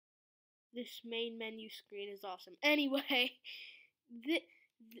This main menu screen is awesome. Anyway,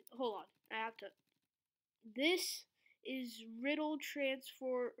 hold on. I have to. This is Riddle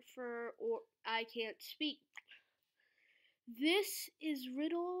Transfer or I can't speak. This is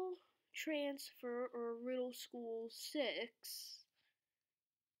Riddle Transfer or Riddle School 6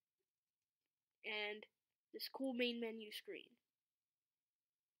 and this cool main menu screen.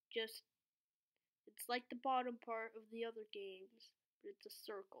 It's like the bottom part of the other games, but it's a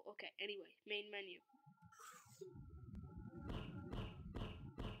circle. Okay, anyway, main menu.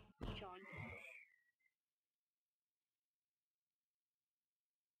 John.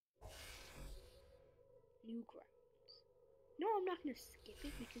 Newgrounds. No, I'm not gonna skip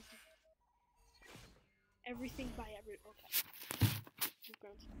it because everything by every. Okay.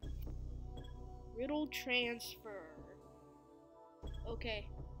 Newgrounds. Riddle Transfer. Okay.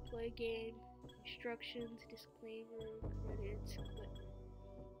 Play game. Instructions. Disclaimer. Credits. Click.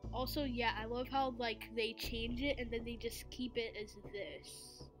 Also, yeah, I love how like they change it and then they just keep it as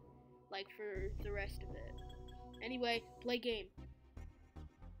this, like for the rest of it. Anyway, play game.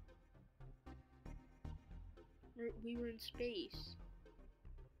 We were in space.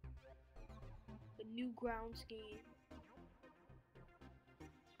 A Newgrounds game.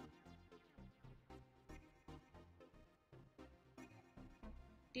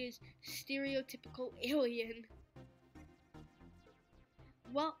 There's stereotypical alien.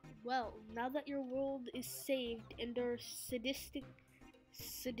 Well, now that your world is saved and our sadistic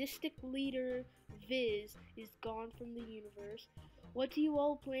leader Viz is gone from the universe, what do you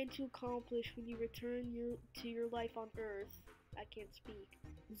all plan to accomplish when you return to your life on Earth? I can't speak.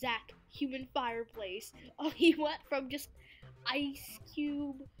 Zach, human fireplace. Oh, he went from just ice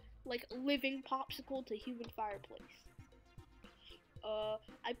cube, like living popsicle to human fireplace.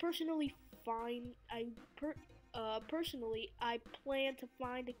 Personally, I plan to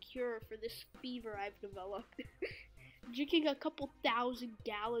find a cure for this fever I've developed. Drinking a couple thousand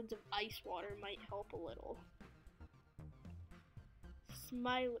gallons of ice water might help a little.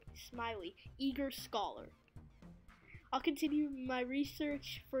 Smiley, eager scholar. I'll continue my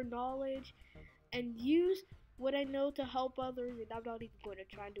research for knowledge and use what I know to help others, and I'm not even going to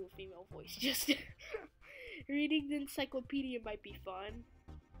try and do a female voice, just reading the encyclopedia might be fun.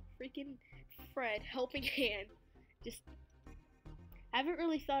 Freaking Fred, helping hand. I haven't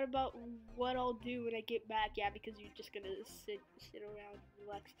really thought about what I'll do when I get back. Yeah, because you're just gonna sit around and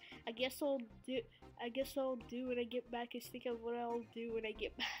relax. I guess I'll do when I get back is think of what I'll do when I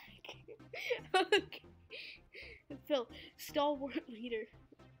get back. Okay. Phil, stalwart leader.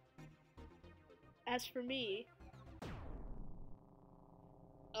 As for me,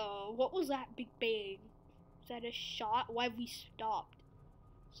 what was that big bang? Was that a shot? Why have we stopped?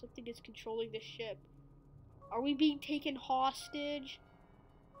 Something is controlling the ship. Are we being taken hostage?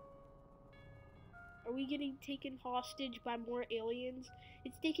 Are we getting taken hostage by more aliens?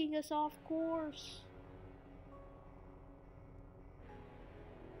 It's taking us off course.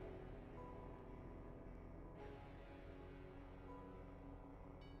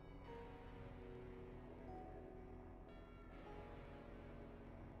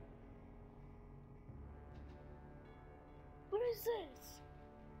 What is this?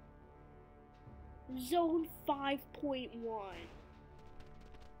 Zone 5.1.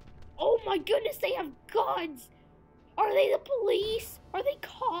 Oh my goodness, they have guns! Are they the police? Are they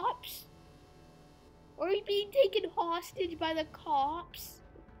cops? Are we being taken hostage by the cops?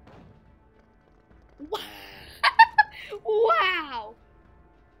 Wow!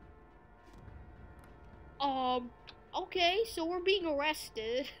 Okay, so we're being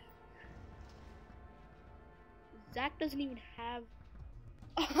arrested. Zach doesn't even have...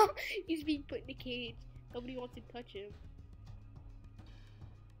 He's being put in a cage. Nobody wants to touch him.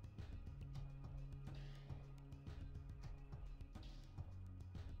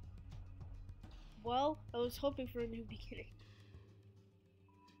 Well, I was hoping for a new beginning.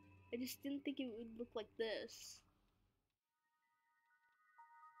 I just didn't think it would look like this.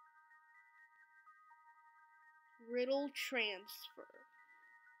 Riddle Transfer.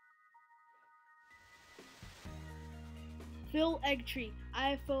 Phil Eggtree,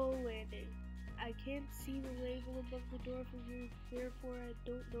 IFO landing. I can't see the label above the door from here, therefore I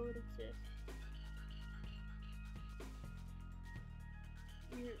don't know it exists.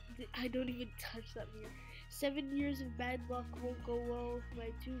 I don't even touch that mirror. 7 years of bad luck won't go well with my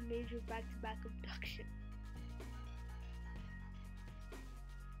 2 major back-to-back abductions.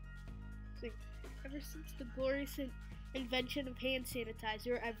 Ever since the glorious invention of hand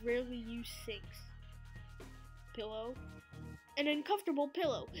sanitizer, I've rarely used sinks. Pillow. An uncomfortable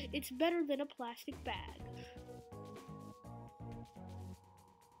pillow. It's better than a plastic bag.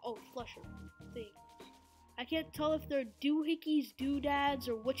 Oh, flusher thing. I can't tell if they're doohickeys, doodads,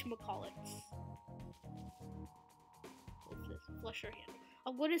 or whatchamacallits. What's this? Flusher handle.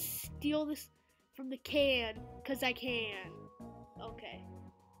 I'm gonna steal this from the can, cause I can. Okay.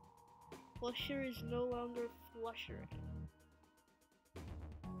 Flusher is no longer flushering.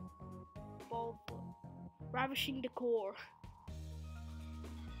 Ball foot. Ravishing decor.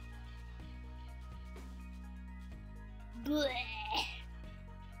 Bleh.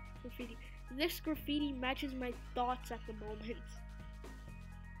 Graffiti. This graffiti matches my thoughts at the moment.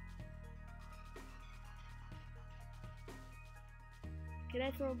 Can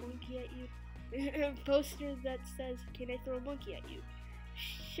I throw a monkey at you? A poster that says, can I throw a monkey at you?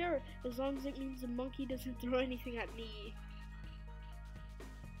 Sure, as long as it means the monkey doesn't throw anything at me.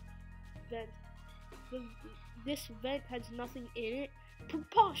 Vent. This vent has nothing in it.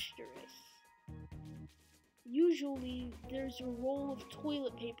 Preposterous. Usually, there's a roll of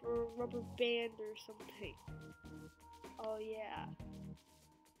toilet paper or a rubber band or something. Oh yeah.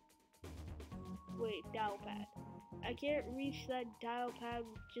 Wait, dial pad. I can't reach that dial pad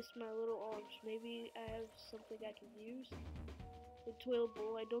with just my little arms. Maybe I have something I can use. The toilet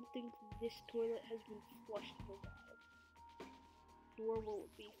bowl. I don't think this toilet has been flushed in a while. Nor will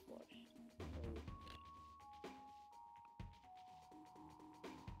it be flushed.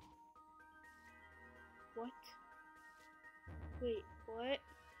 What? Wait, what?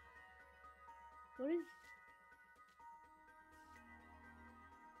 What is...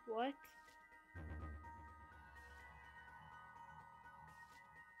 What?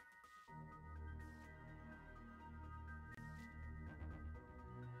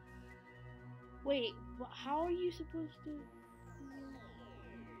 Wait, how are you supposed to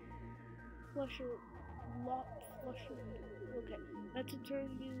flush a lot? Okay, that's a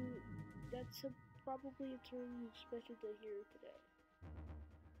term you. That's probably a term you expected to hear today.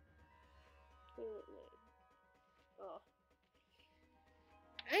 Toilet lid. Oh.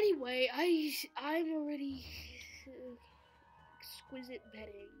 Anyway, I'm already exquisite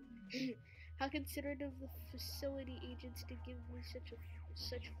bedding. How considerate of the facility agents to give me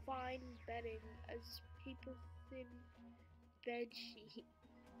such fine bedding as paper thin bed sheet.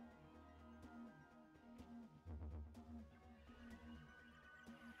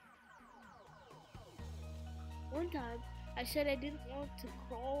 One time, I said I didn't want to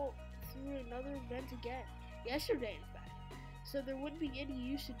crawl through another vent again. Yesterday, in fact. So there wouldn't be any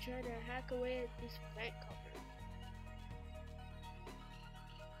use in trying to hack away at this vent cover.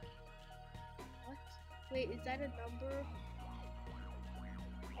 What? Wait, is that a number?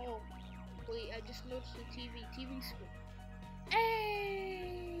 Oh, wait, I just noticed the TV screen.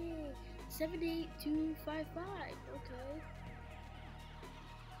 Hey! 78255, okay.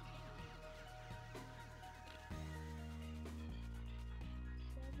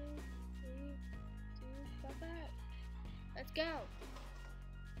 Let's go.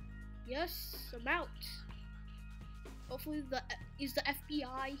 Yes, I'm out. Hopefully is the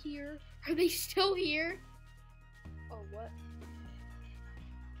FBI here? Are they still here? Oh, what?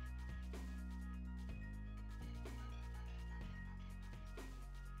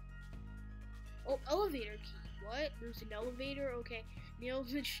 Oh, elevator key. What? There's an elevator? Okay.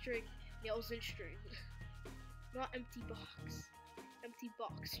 Nails and string. Nails and string. Not empty box. Empty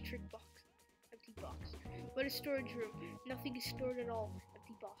box. Trick box. Empty box. But a storage room. Nothing is stored at all.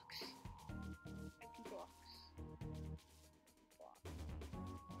 Empty box. Empty box.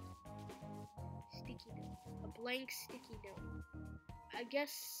 Sticky note. A blank sticky note. I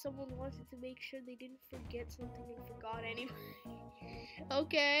guess someone wanted to make sure they didn't forget something and forgot anyway.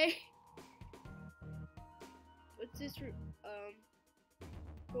 Okay. What's this room?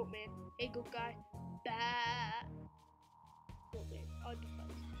 Goat man. Hey, goat guy. Bah. Goat man. On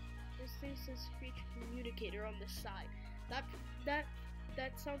device. This thing says speech communicator on the side. That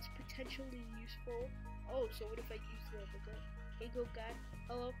sounds potentially useful. Oh, so what if I use the goat? Hey, goat guy.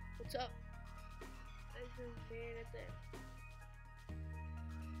 Hello. What's up? There's a man at there.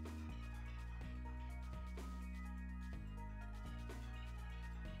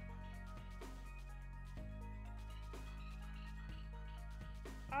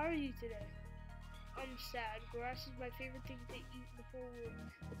 How are you today? I'm sad. Grass is my favorite thing to eat in the whole world.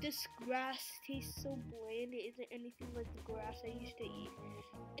 But this grass tastes so bland. It isn't anything like the grass I used to eat.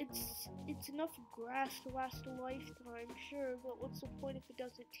 It's enough grass to last a lifetime, sure, but what's the point if it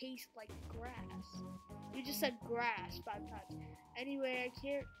doesn't taste like grass? You just said grass 5 times. Anyway, I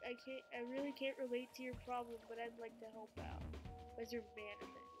really can't relate to your problem, but I'd like to help out. As your man of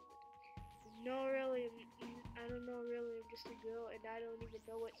it. No, really, I don't know, really. I'm just a girl, and I don't even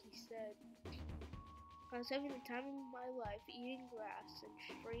know what he said. I was having the time of my life eating grass and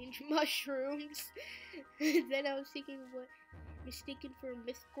strange mushrooms. Then I was mistaken for a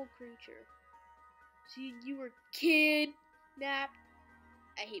mythical creature. So you were kidnapped.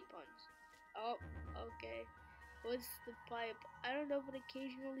 I hate puns. Oh, okay. What's the pipe? I don't know, but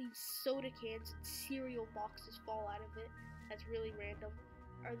occasionally soda cans and cereal boxes fall out of it. That's really random.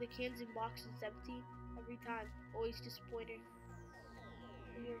 Are the cans and boxes empty? Every time. Always disappointed.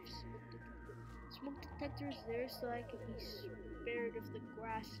 Smoke detectors there so I can be spared if the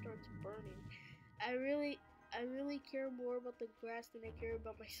grass starts burning. I really care more about the grass than I care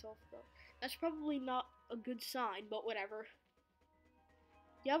about myself, though. That's probably not a good sign, but whatever.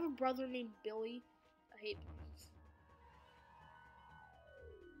 Do you have a brother named Billy? I hate puns.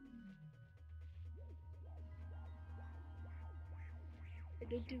 I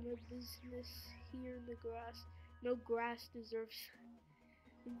don't do my business here in the grass. No grass deserves.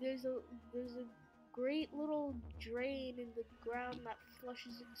 There's a great little drain in the ground that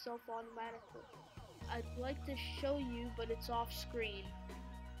flushes itself automatically. I'd like to show you, but it's off screen.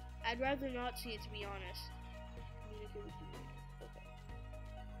 I'd rather not see it, to be honest. Communicate with you later.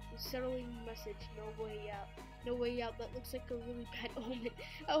 Okay. Settling message. No way out. No way out. That looks like a really bad omen.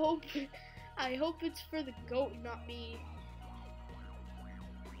 I hope it's for the goat, not me.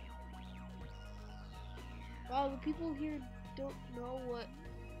 Wow, the people here don't know what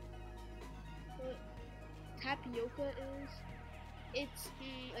tapioca is. It's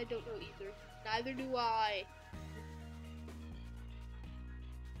I don't know either. Neither do I.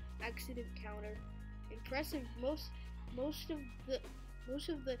 Accident counter. Impressive. Most of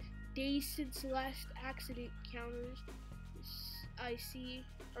the days since last accident counters I see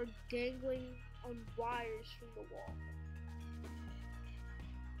are dangling on wires from the wall.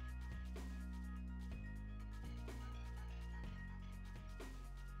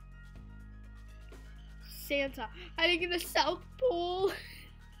 Santa hiding in the South Pole.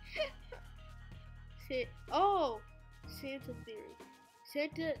 Santa theory.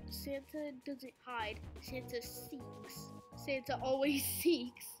 Santa doesn't hide. Santa seeks. Santa always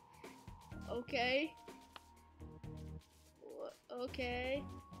seeks. Okay. Okay.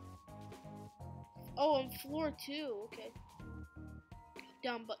 Oh, on floor 2. Okay.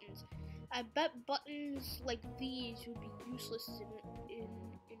 Down buttons. I bet buttons like these would be useless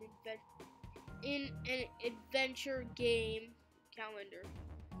in an adventure game calendar.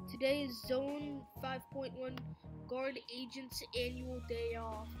 Today is Zone 5.1 Guard Agent's annual day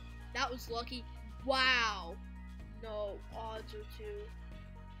off. That was lucky. Wow. No, odds are too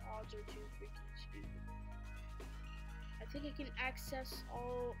freaking stupid. I think I can access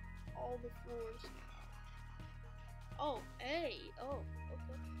all the floors now. Oh, hey. Oh,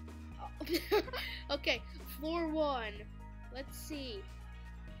 okay. Oh. Okay, floor 1. Let's see.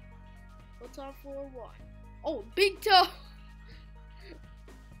 What's on floor 1? Oh, Big Toe.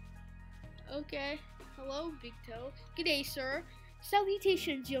 Okay. Hello, Big Toe. G'day, sir.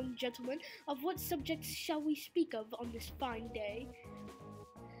 Salutations, young gentlemen. Of what subjects shall we speak of on this fine day?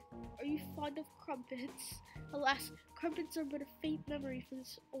 Are you fond of crumpets? Alas, crumpets are but a faint memory for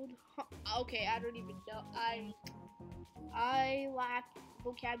this old. Okay, I don't even know. I lack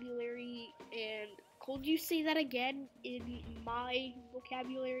vocabulary, and could you say that again in my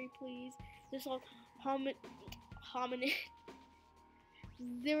vocabulary, please? This all hominid.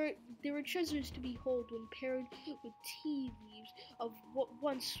 There were treasures to behold when paired with tea leaves of what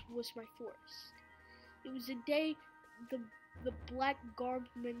once was my forest. It was a day the black garbed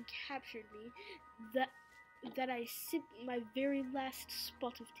men captured me that I sipped my very last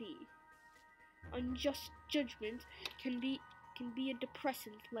spot of tea. Unjust judgment can be a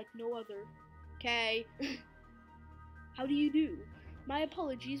depressant like no other. Okay. How do you do? My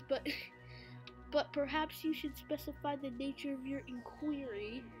apologies, but perhaps you should specify the nature of your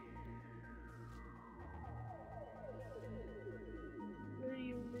inquiry. What are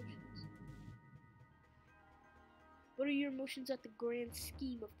your emotions? What are your emotions at the grand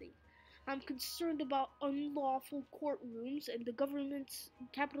scheme of things? I'm concerned about unlawful courtrooms and the government's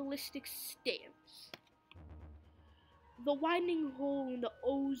capitalistic stance. The widening hole in the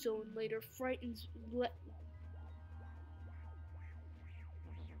ozone layer frightens.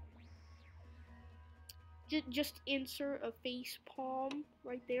 Just insert a face palm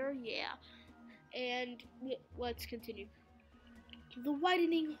right there, yeah. And let's continue. The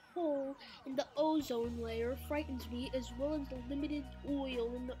widening hole in the ozone layer frightens me, as well as the limited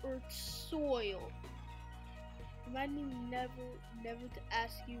oil in the Earth's soil. Remind me never to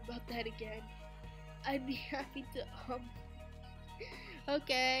ask you about that again. I'd be happy to,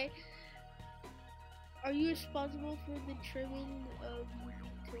 Okay. Are you responsible for the trimming of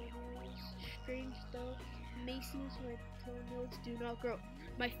toenails? strange though. It may seem my toenails do not grow.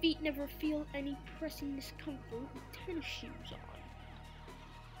 My feet never feel any pressing discomfort with tennis shoes on.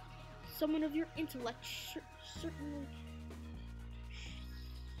 Someone of your intellect certainly.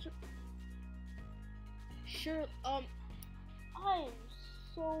 Sure. I'm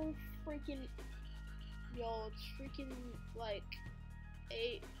so freaking. Yo, it's freaking like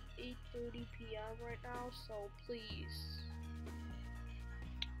 8:30 p.m. right now, so please.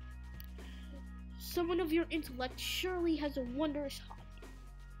 Someone of your intellect surely has a wondrous hobby.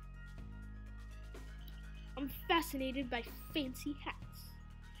 I'm fascinated by fancy hats.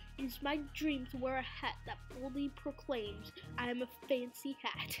 It is my dream to wear a hat that boldly proclaims I am a fancy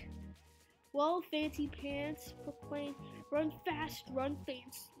hat. Well, fancy pants proclaim run fast, run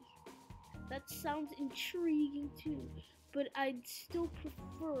fancy. That sounds intriguing too, but I'd still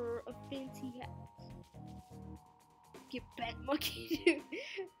prefer a fancy hat. Get back, monkey, dude.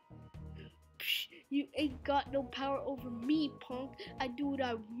 Psh, you ain't got no power over me, punk. I do what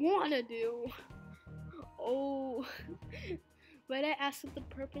I wanna do. Oh, might I ask what the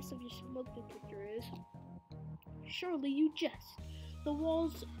purpose of your smoke detector is? Surely you jest. The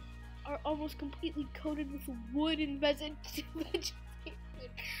walls are almost completely coated with wood and vegetation.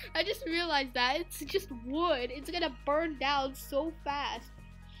 I just realized that it's just wood. It's gonna burn down so fast.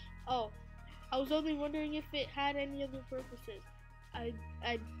 Oh, I was only wondering if it had any other purposes. I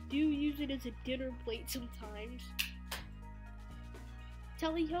do use it as a dinner plate sometimes.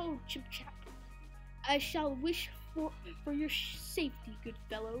 Tally-ho, chip-chap. I shall wish for your safety, good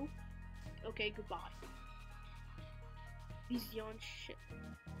fellow. Okay, goodbye. He's on ship.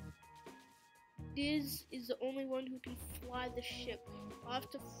 Diz is the only one who can fly the ship. I'll have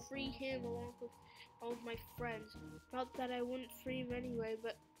to free him along with all of my friends. Not that I wouldn't free him anyway,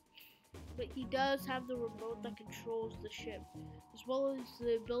 but he does have the remote that controls the ship, as well as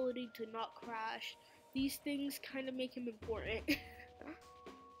the ability to not crash. These things kind of make him important.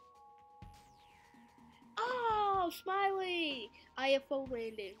 Oh, Smiley! IFO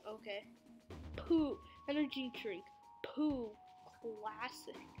landing. Okay. Pooh. Energy drink. Pooh.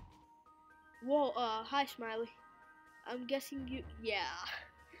 Classic. Whoa, hi Smiley. I'm guessing you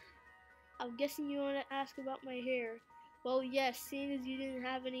want to ask about my hair. Well, yes, seeing as you didn't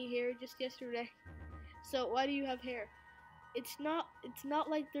have any hair just yesterday. So, why do you have hair? It's not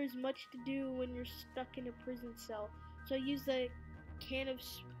like there's much to do when you're stuck in a prison cell. So I use the can of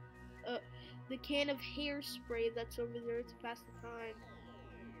hairspray that's over there to pass the time.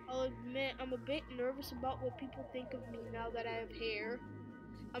 I'll admit I'm a bit nervous about what people think of me now that I have hair.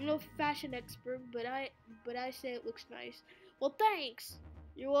 I'm no fashion expert, but I say it looks nice. Well, thanks.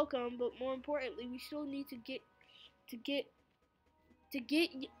 You're welcome, but more importantly, we still need to get I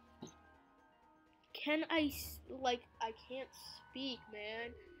can't speak,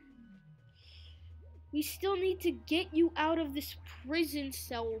 man. We still need to get you out of this prison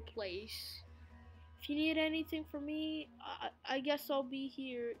cell place. If you need anything from me, I guess I'll be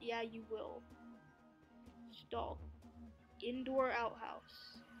here. Yeah, you will. Stall. Indoor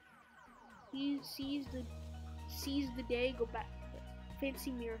outhouse. Seize the day, go back.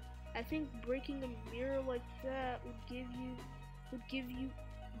 Fancy mirror. I think breaking a mirror like that would give you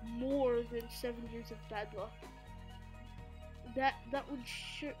more than 7 years of bad luck. That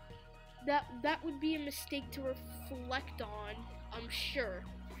would be a mistake to reflect on, I'm sure.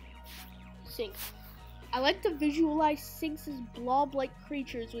 Sinks. I like to visualize sinks as blob-like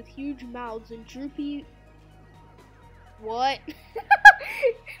creatures with huge mouths and droopy. What?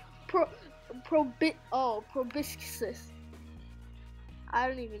 Proboscis. I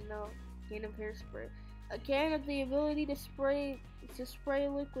don't even know. Can of hairspray. A can of the ability to spray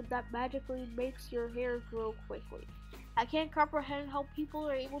liquid that magically makes your hair grow quickly. I can't comprehend how people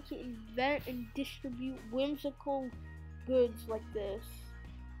are able to invent and distribute whimsical goods like this.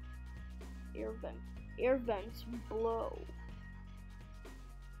 Air vent. Air vents blow.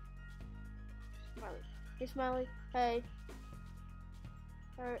 Smiley. Hey, Smiley. Hey.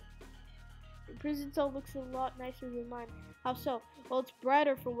 Alright. The prison cell looks a lot nicer than mine. How so? Well, it's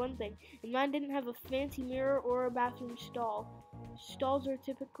brighter for one thing, and mine didn't have a fancy mirror or a bathroom stall. Stalls are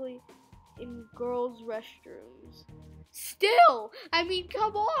typically in girls' restrooms. Still! I mean,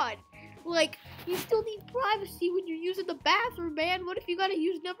 come on! Like, you still need privacy when you're using the bathroom, man. What if you gotta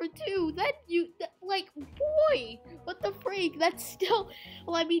use number 2? Boy! What the freak? That's still...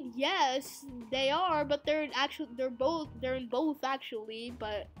 Well, I mean, yes, they are, but they're in both, actually,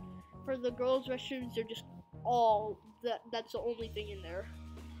 but... For the girls' restrooms, they're just all that's the only thing in there.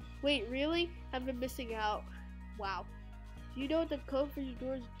 Wait, really? I've been missing out. Wow. Do you know what the code for your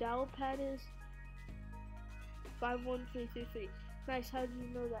door's dial pad is? 51333. Nice. How do you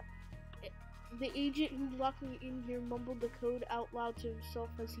know that? The agent who locked me in here mumbled the code out loud to himself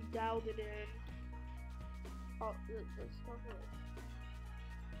as he dialed it in. Oh, let's talk about it.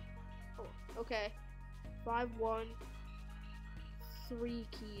 Oh, okay. 513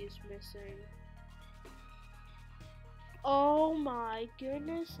 key is missing. Oh my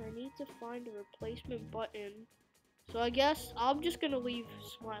goodness, I need to find a replacement button. So I guess I'm just gonna leave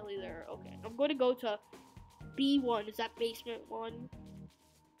Smiley there. Okay, I'm gonna go to B1. Is that basement 1?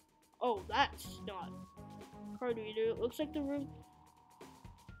 Oh, that's not card reader. It looks like the room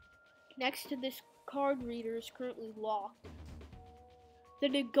next to this card reader is currently locked. The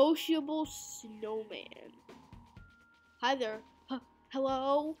negotiable snowman. Hi there.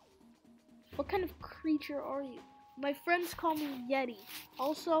 Hello? What kind of creature are you? My friends call me Yeti.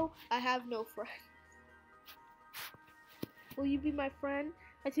 Also, I have no friends. Will you be my friend?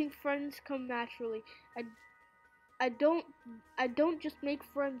 I think friends come naturally. I don't just make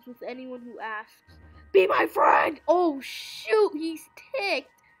friends with anyone who asks. Be my friend! Oh shoot, he's ticked.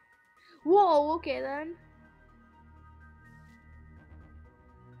 Whoa, okay then.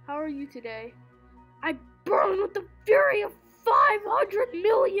 How are you today? I burn with the fury of 500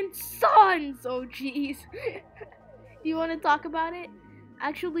 million suns! Oh jeez. Do you want to talk about it?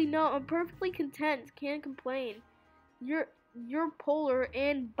 Actually, no, I'm perfectly content. Can't complain. You're polar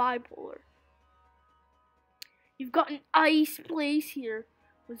and bipolar. You've got an ice place here.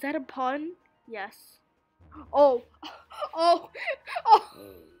 Was that a pun? Yes. Oh. Oh. Oh.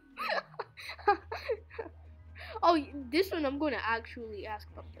 Oh, this one I'm going to actually ask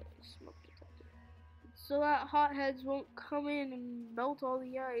about the smoke detector. So that hotheads won't come in and melt all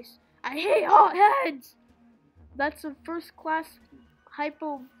the ice. I hate hotheads! That's a first class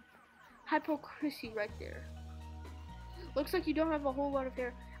hypocrisy right there. Looks like you don't have a whole lot of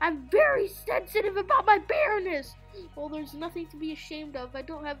hair. I'm very sensitive about my bareness! Well, there's nothing to be ashamed of. I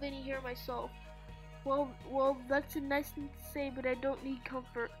don't have any hair myself. Well, that's a nice thing to say, but I don't need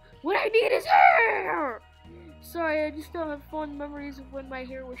comfort. What I need is hair! Sorry, I just don't have fond memories of when my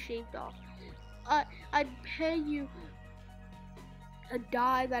hair was shaved off. I'd pay you a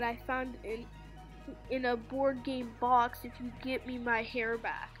die that I found in a board game box if you get me my hair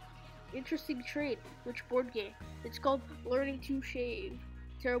back. Interesting trade. Which board game? It's called Learning to Shave.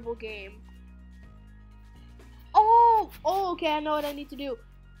 Terrible game. Oh, okay, I know what I need to do.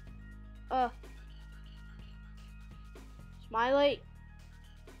 Smiley.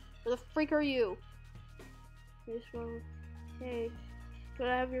 Where the freak are you? Hey, could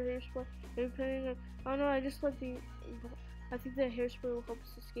I have your hairspray? Oh no, I just let the. I think the hairspray will help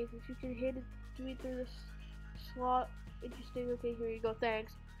us escape. If you can hit it to me through this slot. Interesting. Okay, here you go.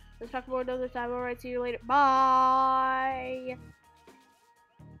 Thanks. Let's talk more another time. Alright, see you later. Bye!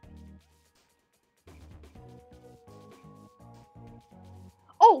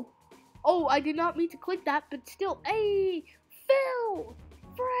 Oh, I did not mean to click that, but still. Hey! Phil!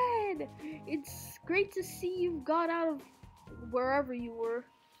 Fred! It's great to see you got out of wherever you were.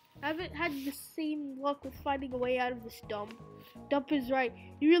 I haven't had the same luck with finding a way out of this dump. Dump is right.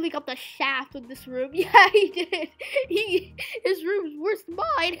 You really got the shaft with this room. Yeah, he did. His room's worse than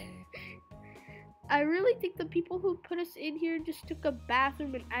mine. I really think the people who put us in here just took a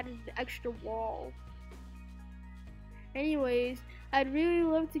bathroom and added an extra wall. Anyways, I'd really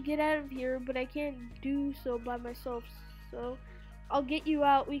love to get out of here, but I can't do so by myself. So, I'll get you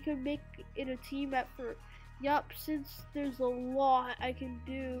out. We could make it a team effort. Yup, since there's a lot I can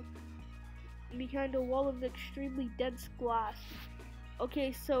do behind a wall of extremely dense glass.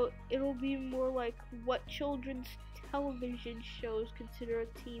 Okay, so it'll be more like what children's television shows consider a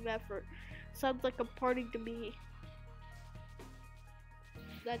team effort. Sounds like a party to me.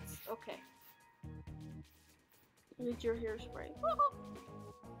 That's okay. It's your hairspray.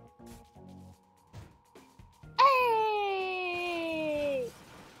 Hey!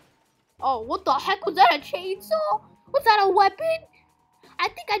 Oh, what the heck? Was that a chainsaw? Was that a weapon? I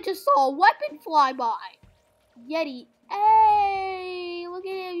think I just saw a weapon fly by. Yeti. Hey! Look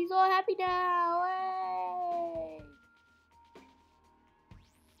at him. He's all happy now. Hey!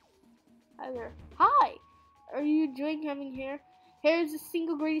 Hi there. Hi! Are you enjoying having hair? Hair is the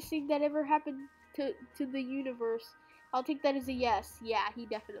single greatest thing that ever happened to the universe. I'll take that as a yes. Yeah, he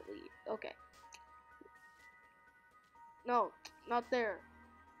definitely. Okay. No, not there.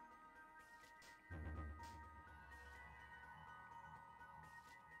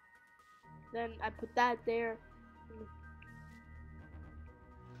 Then I put that there.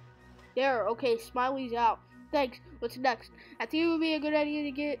 There, okay, Smiley's out. Thanks. What's next? I think it would be a good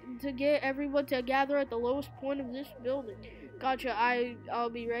idea to get everyone to gather at the lowest point of this building. Gotcha, I'll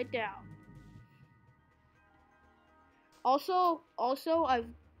be right down. Also,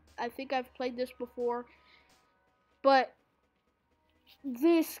 I think I've played this before, but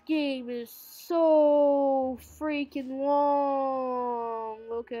this game is so freaking long.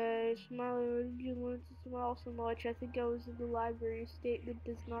 Okay, Smiley, where did you learn to smile so much? I think I was in the library. Statement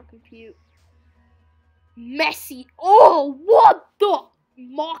does not compute. Messy. Oh, what the?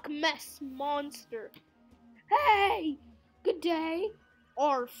 Mock mess monster. Hey, good day.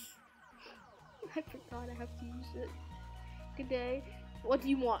 Arf. I forgot I have to use it. Good day. What do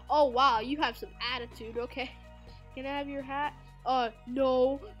you want? Oh, wow, you have some attitude. Okay. Can I have your hat?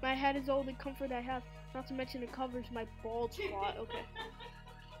 No. My hat is all the comfort I have. Not to mention it covers my bald spot. Okay.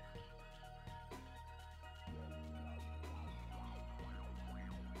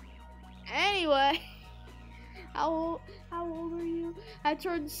 Anyway. How old are you? I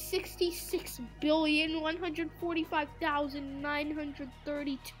turned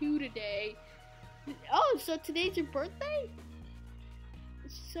 66,145,932 today. Oh, so today's your birthday?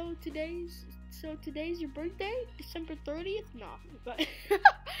 So today's your birthday? December 30th? No. But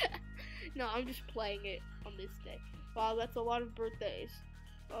no, I'm just playing it on this day. Wow, that's a lot of birthdays.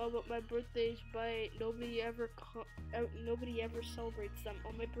 Oh, but my birthday's by nobody ever celebrates them.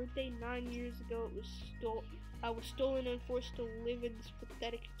 On my birthday 9 years ago, I was stolen and forced to live in this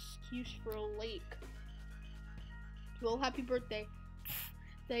pathetic excuse for a lake. Well, happy birthday.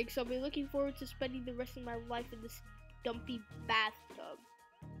 Thanks. I'll be looking forward to spending the rest of my life in this dumpy bathtub.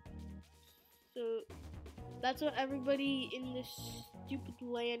 So that's what everybody in this stupid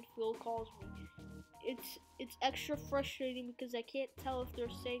landfill calls me. It's extra frustrating because I can't tell if they're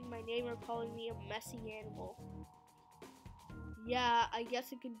saying my name or calling me a messy animal. Yeah, I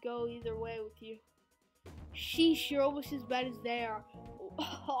guess it could go either way with you. Sheesh, you're almost as bad as they are.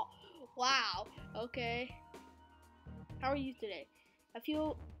 Oh, wow. Okay. How are you today? I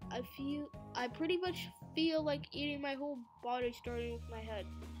pretty much feel like eating my whole body starting with my head.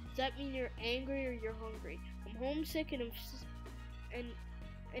 Does that mean you're angry or you're hungry? I'm homesick and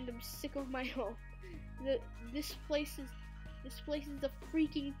I'm sick of my home. This place is the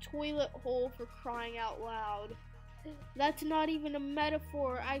freaking toilet hole, for crying out loud. That's not even a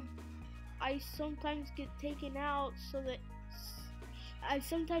metaphor. I sometimes get taken out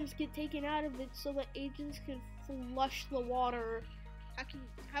of it so that agents can flush the water.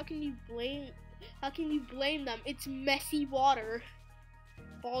 How can you blame them? It's messy water.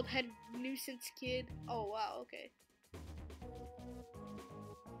 Bald-headed nuisance kid. Oh wow, okay.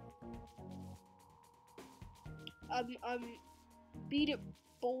 Beat it,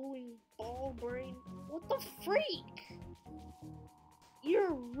 bowling ball brain. What the freak?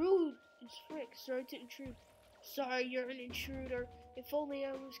 You're rude as frick. Sorry to intrude. Sorry, you're an intruder. If only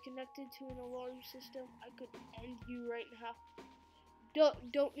I was connected to an alarm system, I could end you right now.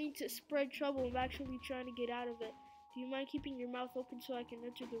 Don't mean to spread trouble. I'm actually trying to get out of it. Do you mind keeping your mouth open so I can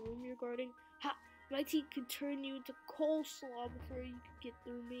enter the room you're guarding? Ha! My teeth could turn you into coleslaw before you could get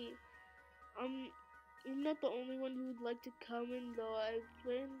through me. I'm not the only one who would like to come in, though.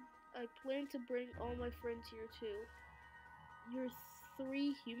 I plan to bring all my friends here too. Your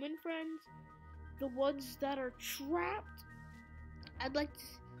 3 human friends? The ones that are trapped? I'd like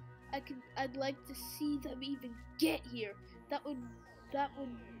to see them even get here. That would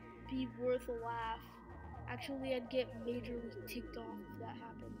be worth a laugh. Actually, I'd get majorly ticked off if that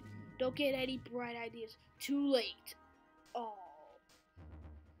happened. Don't get any bright ideas. Too late. Oh.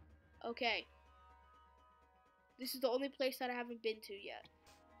 Okay. This is the only place that I haven't been to yet.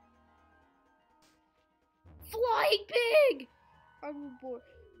 Flying pig! Hardwood board.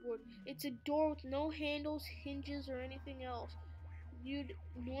 It's a door with no handles, hinges, or anything else you'd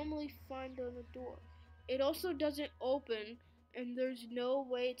normally find on a door. It also doesn't open, and there's no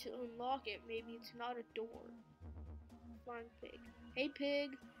way to unlock it. Maybe it's not a door. Flying pig. Hey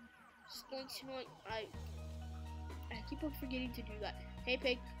pig. Slink, slink. I keep on forgetting to do that. Hey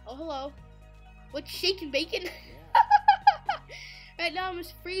pig. Oh hello. What's shaking bacon? Right now I'm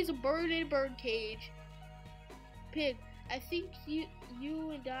as free as a bird in a bird cage. Pig, I think you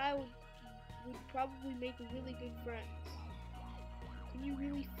and I would probably make really good friends. Can you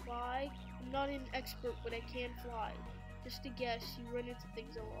really fly? I'm not an expert, but I can fly. Just to guess, you run into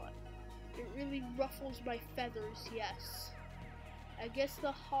things a lot. It really ruffles my feathers, yes. I guess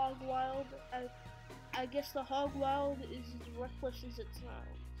the hog wild is as reckless as it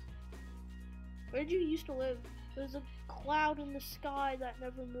sounds. Where did you used to live? There's a cloud in the sky that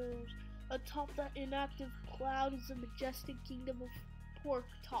never moves. Atop that inactive cloud is the majestic kingdom of Pork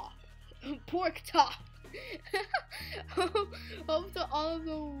Top. Pork Top! Home to all of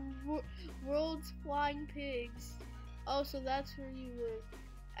the world's flying pigs. Oh, so that's where you live.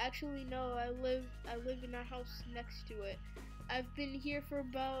 Actually, no, I live in a house next to it. I've been here for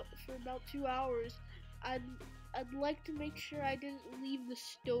about 2 hours. I'd like to make sure I didn't leave the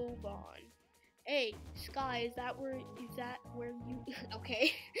stove on. Hey, Sky, is that where you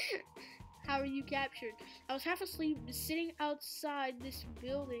okay. How are you captured? I was half asleep sitting outside this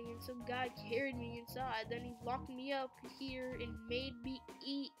building and some guy carried me inside. Then he locked me up here and made me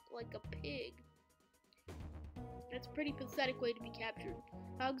eat like a pig. That's a pretty pathetic way to be captured.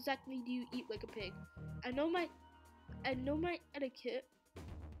 How exactly do you eat like a pig? I know my etiquette.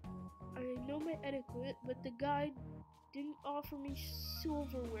 But the guy didn't offer me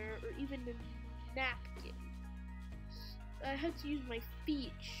silverware or even a napkin. I had to use my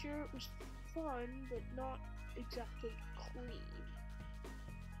feet. Sure, it was fun, but not exactly clean.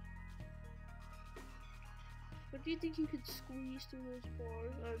 But do you think you could squeeze through those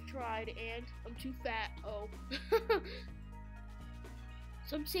bars? I've tried, and I'm too fat. Oh.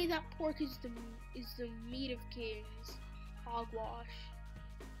 Some say that pork is the meat of kings. Hogwash.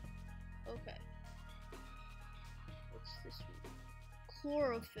 Okay. What's this one?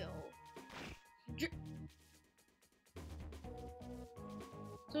 Chlorophyll.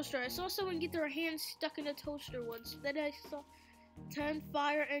 Toaster. I saw someone get their hands stuck in a toaster once. Then I saw 10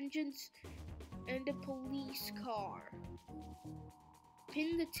 fire engines and a police car.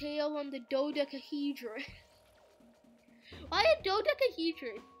 Pin the tail on the dodecahedron. Why a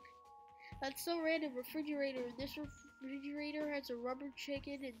dodecahedron? That's so random. Refrigerator. This refrigerator has a rubber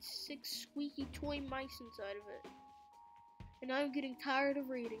chicken and 6 squeaky toy mice inside of it. And I'm getting tired of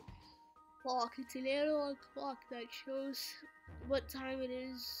reading. Clock. It's an analog clock that shows what time it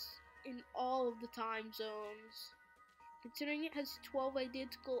is in all of the time zones. Considering it has 12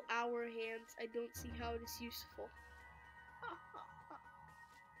 identical hour hands, I don't see how it is useful.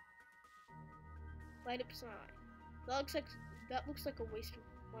 Light up sign. That looks like a waste of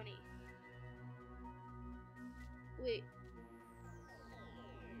money. Wait.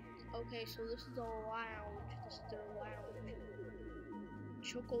 Okay, so this is a lounge. This is their lounge.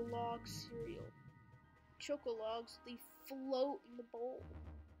 Chocolog cereal. Chocologs, they float in the bowl.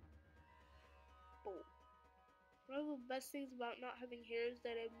 One of the best things about not having hair is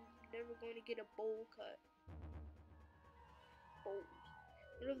that I'm never going to get a bowl cut.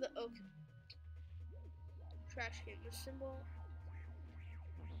 Bowls. Okay. Trash can. The symbol.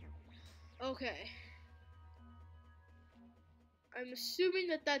 Okay. I'm assuming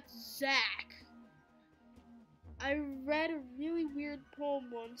that that's Zach. I read a really weird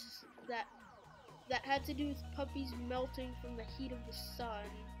poem once that had to do with puppies melting from the heat of the sun.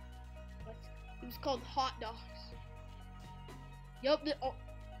 It was called Hot Dogs. Yup.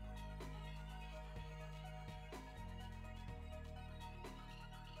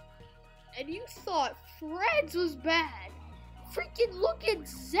 And you thought Fred's was bad. Freaking look at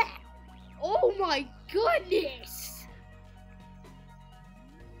Zach. Oh my goodness.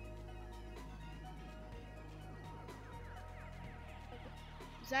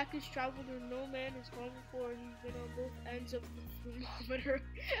 Zach has traveled where no man has gone before, and he's been on both ends of the thermometer.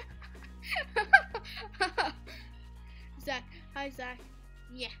 Zach, hi Zach.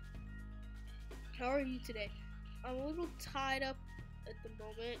 Yeah. How are you today? I'm a little tied up at the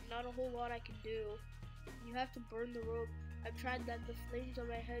moment. Not a whole lot I can do. You have to burn the rope. I've tried that. The flames on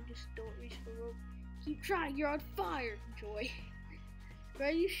my head just don't reach the rope. Keep trying. You're on fire. Joy. Why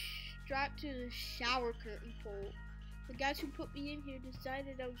are you strapped to the shower curtain pole? The guys who put me in here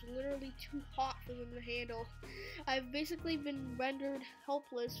decided I was literally too hot for them to handle. I've basically been rendered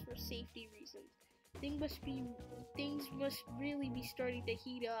helpless for safety reasons. Things must really be starting to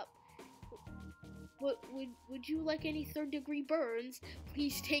heat up. Would you like any 3rd-degree burns?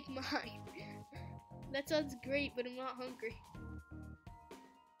 Please take mine. That sounds great, but I'm not hungry.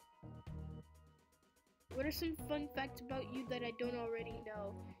 What are some fun facts about you that I don't already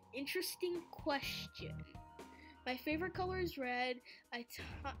know? Interesting question. My favorite color is red. I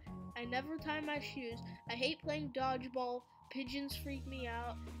never tie my shoes. I hate playing dodgeball. Pigeons freak me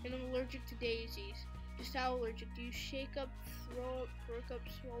out. And I'm allergic to daisies. Just how allergic? Do you shake up, throw up, perk up,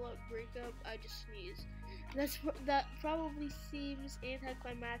 swallow up, break up? I just sneeze. That probably seems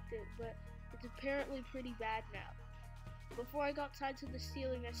anticlimactic, but it's apparently pretty bad now. Before I got tied to the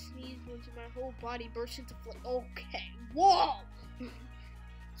ceiling, I sneezed once and my whole body burst into flames. Okay, whoa!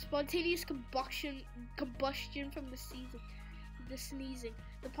 Spontaneous combustion from the sneezing.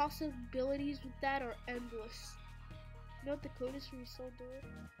 The possibilities with that are endless. You know what the code is for your soul door?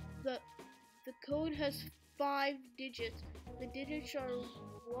 The code has 5 digits. The digits are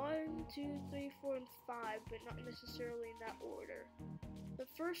 1, 2, 3, 4, and 5, but not necessarily in that order. The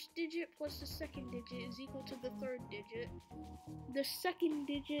first digit plus the second digit is equal to the 3rd digit. The second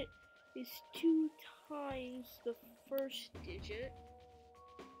digit is 2 times the first digit.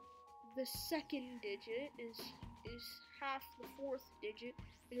 The second digit is half the fourth digit,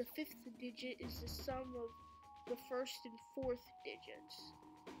 and the fifth digit is the sum of the first and fourth digits.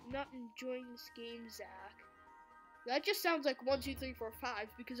 I'm not enjoying this game, Zach. That just sounds like 1, 2, 3, 4, 5,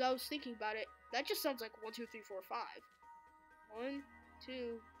 because I was thinking about it. That just sounds like 1, 2, 3, 4, 5. 1,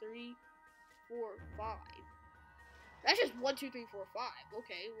 2, 3, 4, 5. That's just 1, 2, 3, 4, 5.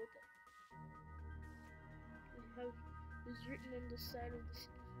 Okay, what the? It was written on the side of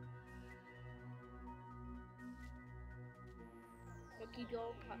the monkey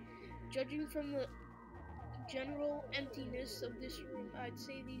doll pot. Judging from the general emptiness of this room, I'd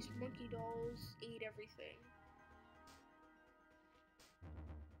say these monkey dolls ate everything.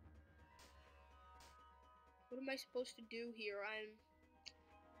 What am I supposed to do here?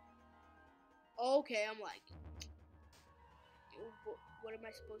 Okay, I'm like, what am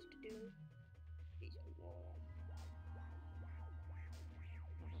I supposed to do? These people.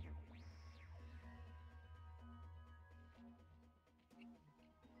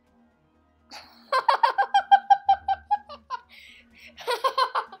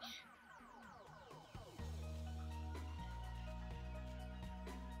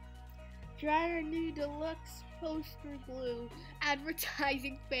 Dryer new deluxe poster glue.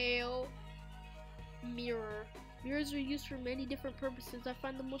 Advertising fail. Mirror. Mirrors are used for many different purposes. I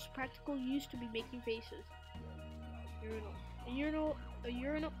find the most practical use to be making faces. Urinal. A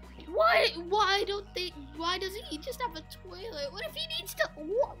urinal. Why doesn't he just have a toilet? What if he needs to?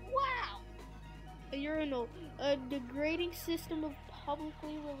 Wow. A urinal. A degrading system of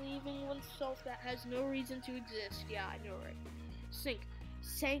publicly relieving oneself that has no reason to exist. Yeah, I know, right? Sink.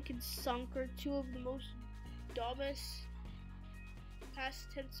 Sank and sunk are two of the most dumbest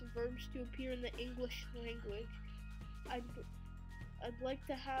past tense verbs to appear in the English language. I'd like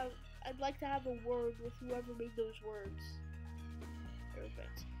to have a word with whoever made those words.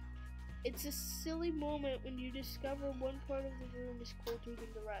 Perfect. It's a silly moment when you discover one part of the room is colder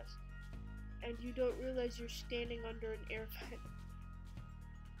than the rest, and you don't realize you're standing under an air vent.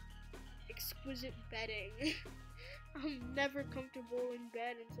 Exquisite bedding. I'm never comfortable in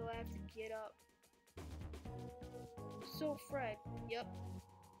bed until I have to get up. So Fred, yep.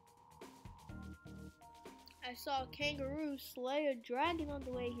 I saw a kangaroo slay a dragon on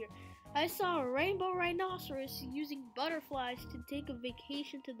the way here. I saw a rainbow rhinoceros using butterflies to take a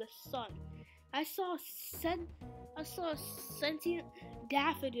vacation to the sun. I saw a sentient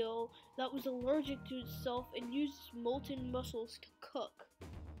daffodil that was allergic to itself and used molten mussels to cook.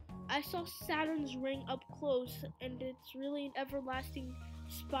 I saw Saturn's ring up close, and it's really an everlasting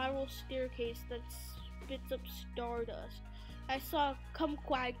spiral staircase that spits up stardust. I saw a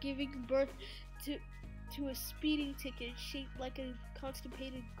kumquat giving birth to a speeding ticket shaped like a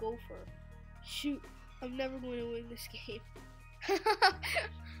constipated gopher. Shoot, I'm never going to win this game.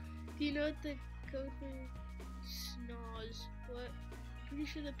 Do you know what the code for snaz? What? I'm pretty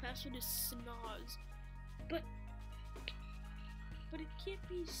sure the password is snaz. But it can't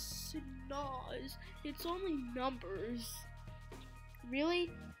be snaz. It's only numbers.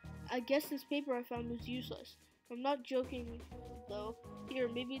 Really? I guess this paper I found was useless. I'm not joking, though. Here,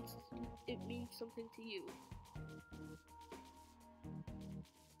 maybe it means something to you.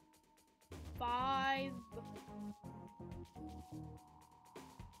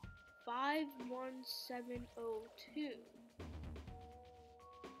 51702.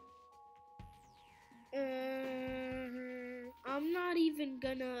 I'm not even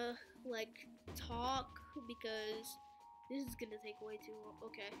gonna talk because this is gonna take way too long.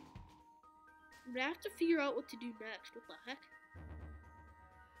 Okay. I'm gonna have to figure out what to do next. What the heck?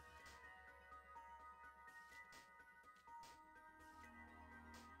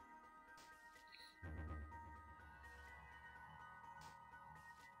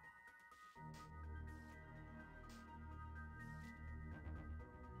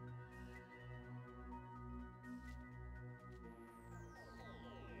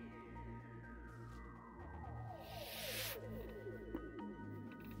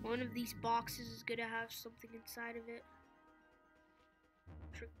 One of these boxes is gonna have something inside of it.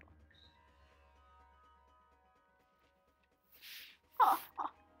 Trick box.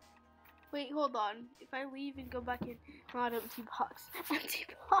 Wait, hold on. If I leave and go back in, not empty box. Empty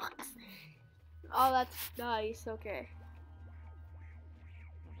box. Oh, that's nice. Okay.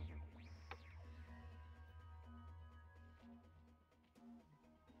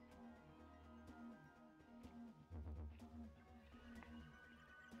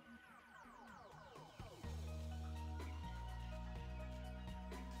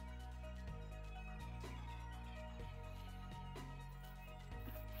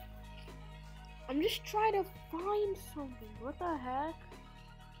 I'm just trying to find something. What the heck?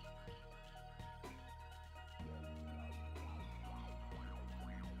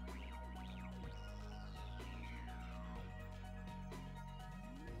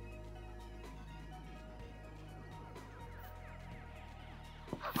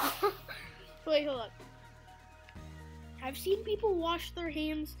 Wait, hold on. I've seen people wash their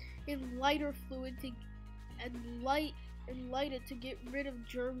hands in lighter fluid and light it to get rid of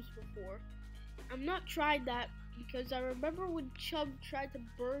germs before. I'm not tried that because I remember when Chub tried to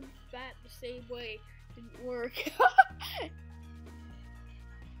burn fat the same way. It didn't work.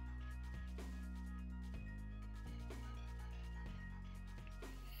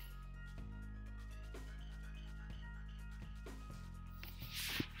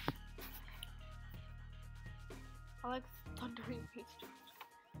 I like thundering pastries.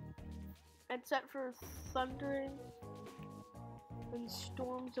 It's set for thundering and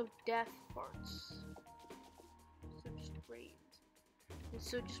storms of death farts. So just rain.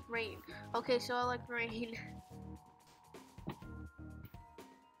 So just rain. Okay, so I like rain.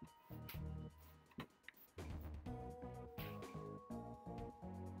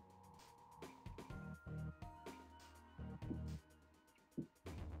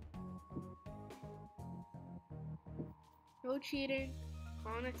 No cheating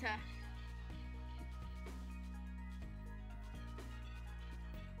on a test.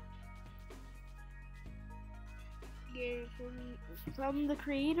 Game from the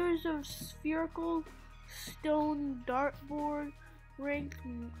creators of Spherical Stone Dartboard, ranked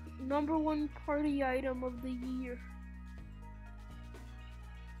 #1 party item of the year.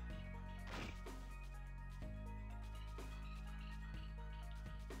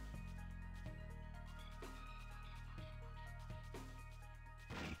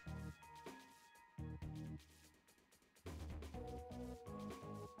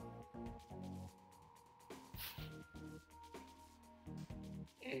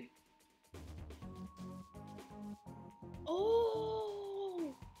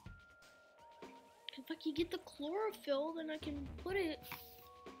 Oh! If I can get the chlorophyll, then I can put it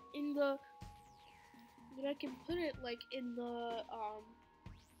in the. Then I can put it like in the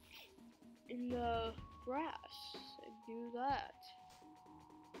grass and do that.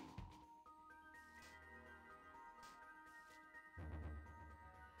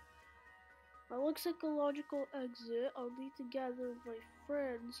 That looks like a logical exit. I'll need to gather my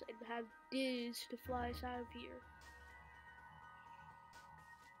friends and have Diz to fly us out of here.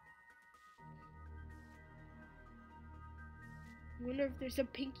 I wonder if there's a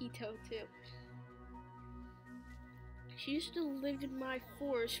pinky toe too. She used to live in my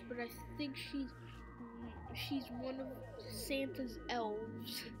forest, but I think she's one of Santa's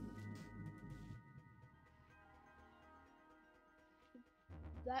elves.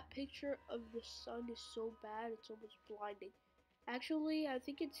 That picture of the sun is so bad it's almost blinding. Actually, I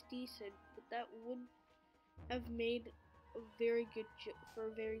think it's decent, but that would have made a very good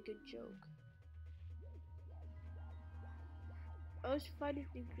joke. I always find it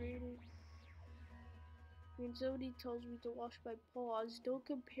degrading when somebody tells me to wash my paws. Don't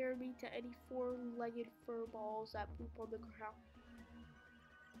compare me to any four-legged fur balls that poop on the ground.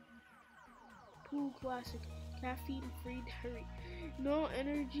 Poo classic, caffeine-free dairy. No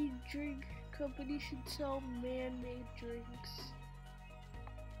energy drink company should sell man-made drinks.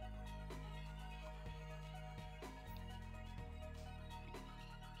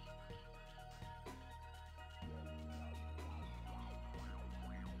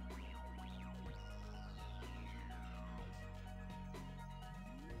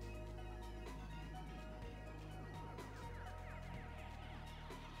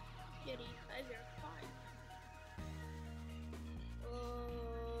 Kitty, hi there, fine.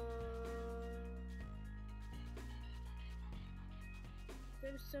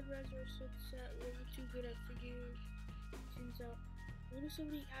 Maybe sunrise or sunset, we're too good at figuring things out. What if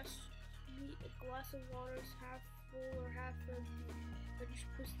somebody asks me a glass of water is half full or half empty? I just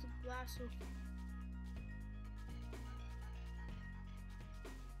push the glass over.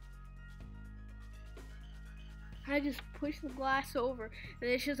 I just push the glass over and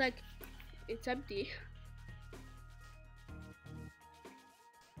it's just like, it's empty.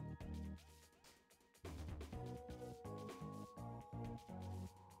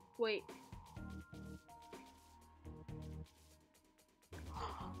 Wait.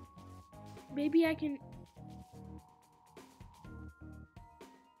 Maybe I can.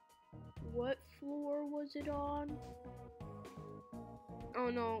 What floor was it on? Oh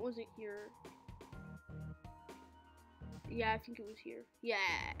no, it wasn't here. Yeah, I think it was here.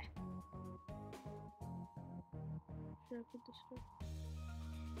 Yeah. Should I put this stuff?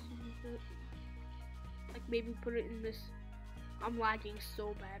 Like maybe put it in this. I'm lagging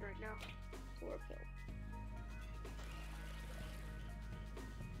so bad right now. Chlorophyll.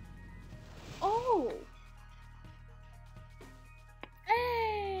 Oh!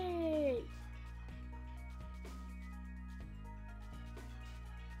 Hey!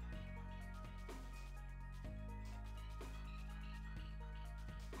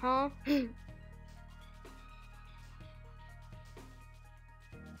 Huh?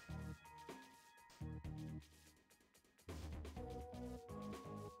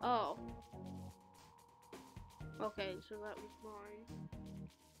 Oh. Okay, so that was mine.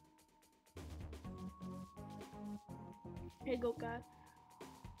 Here you go, guy.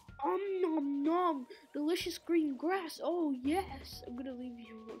 Nom nom! Delicious green grass! Oh, yes! I'm gonna leave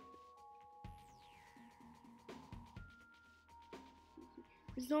you alone.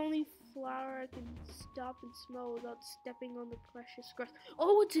 It's the only flower I can stop and smell without stepping on the precious grass.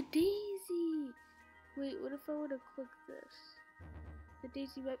 Oh, it's a daisy! Wait, what if I were to click this? The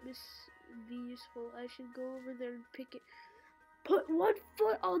daisy might be useful. I should go over there and pick it. Put 1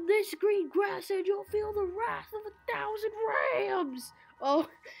 foot on this green grass and you'll feel the wrath of 1,000 rams! Oh,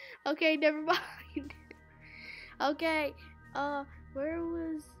 okay, never mind. Okay, where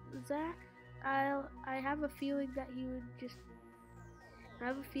was Zach? I have a feeling that he would just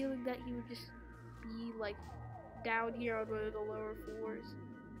be like down here on one of the lower floors.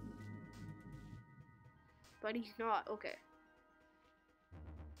 But he's not. Okay.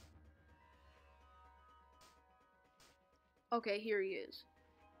 Okay, here he is.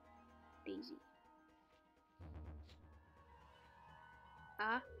 Daisy.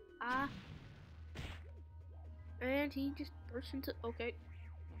 And he just burst into. Okay.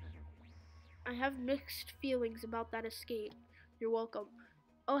 I have mixed feelings about that escape. You're welcome.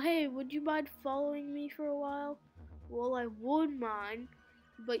 Oh, hey, would you mind following me for a while? Well, I would mind,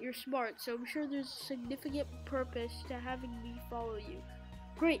 but you're smart, so I'm sure there's significant purpose to having me follow you.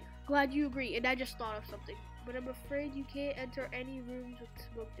 Great, glad you agree, and I just thought of something. But I'm afraid you can't enter any rooms with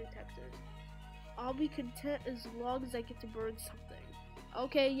smoke detectors. I'll be content as long as I get to burn something.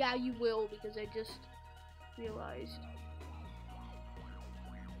 Okay, yeah, you will, because I just realized.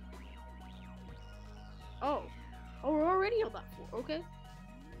 Oh, we're already on that floor, okay.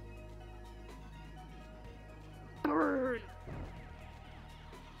 Burn!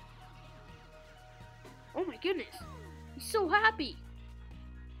 Oh my goodness, he's so happy!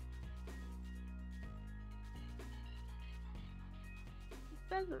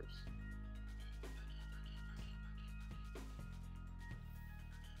 Feathers.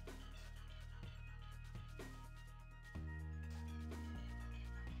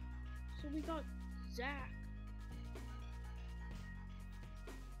 So we got Zach.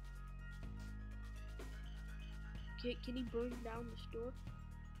 Can he burn down the store?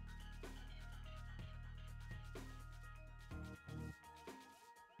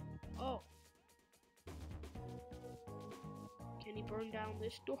 Oh. Can he burn down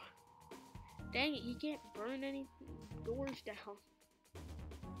this door? Dang it, he can't burn any doors down.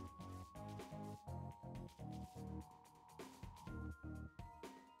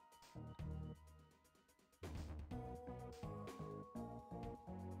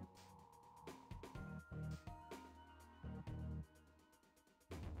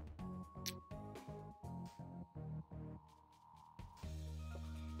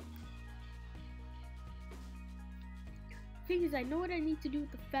 Thing is, I know what I need to do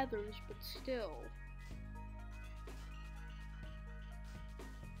with the feathers, but still.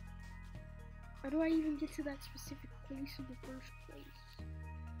 How do I even get to that specific place in the first place?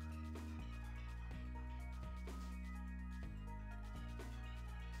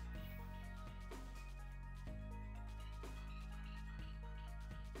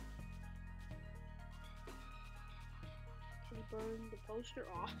 Can you burn the poster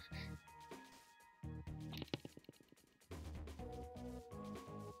off?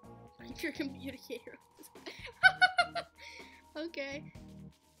 Your communicator. Okay.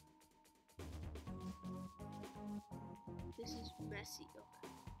 This is messy.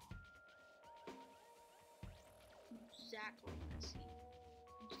 Okay. Zach on messy.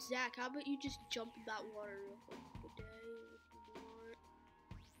 Zach, how about you just jump in that water real quick? Good day, if you want.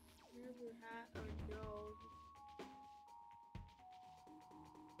 Never had. Oh no.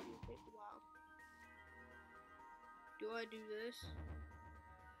 Okay, wow. Do I do this?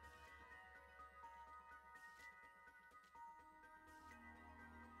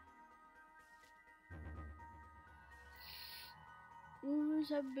 Rumors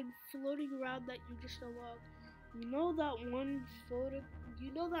have been floating around that you just unlocked. You know that one photo?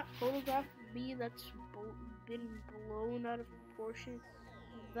 You know that photograph of me that's been blown out of proportion?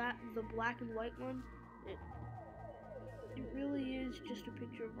 That the black and white one? It, it really is just a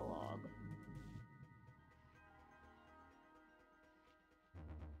picture of a log.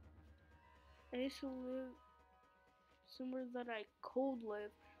 I used to live somewhere that I cold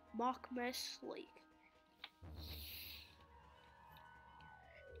live, Mock Mess Lake.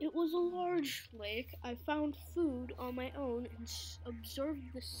 It was a large lake. I found food on my own and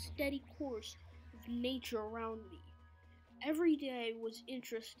observed the steady course of nature around me. Every day was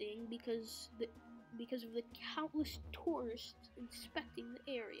interesting because of the countless tourists inspecting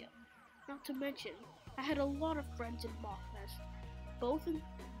the area. Not to mention, I had a lot of friends in Mock Mess, both in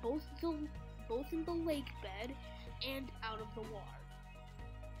the lake bed and out of the water.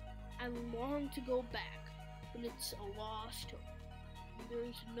 I long to go back, but it's a lost hope.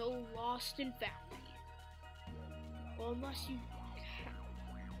 There's no lost and found here. Well, unless you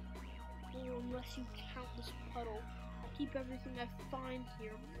count this puddle, I keep everything I find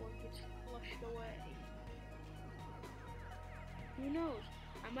here before it gets flushed away. Who knows?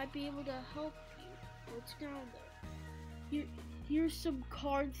 I might be able to help you. What's down there? Here's some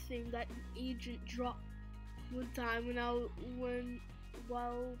card thing that an agent dropped one time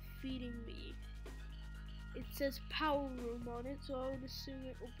while feeding me. It says power room on it, so I would assume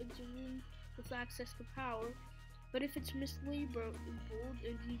it opens a room with access to power. But if it's mislabeled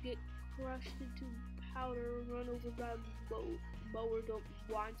and you get crushed into powder or run over by a mower, don't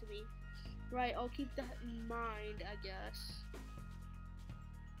whine to me. Right, I'll keep that in mind, I guess.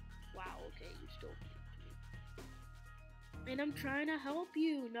 Wow, okay, you still beat me. And I'm trying to help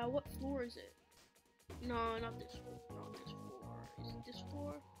you. Now, what floor is it? No, not this floor. Not this floor. Is it this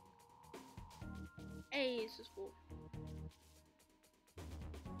floor? Hey, it's this floor.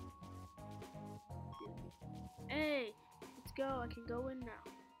 Hey, let's go. I can go in now.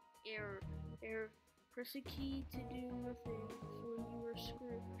 Error. Press a key to do nothing before you are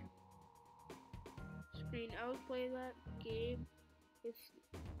screwed. Screen. I would play that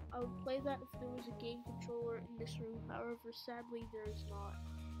if there was a game controller in this room. However, sadly there is not.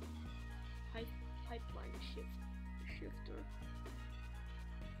 Pipeline shifter.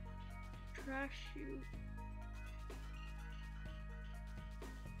 Trash chute.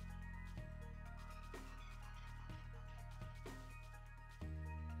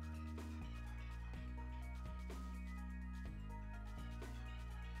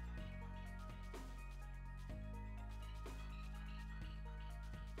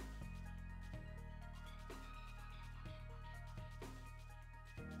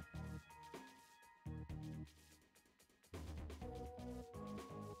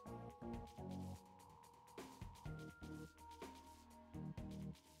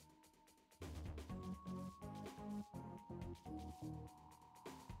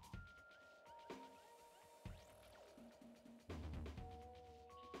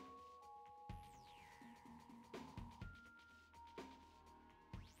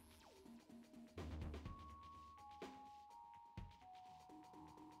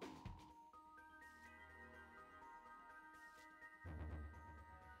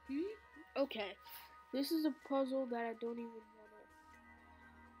 Okay, this is a puzzle that I don't even wanna.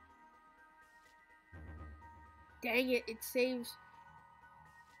 Dang it, it saves.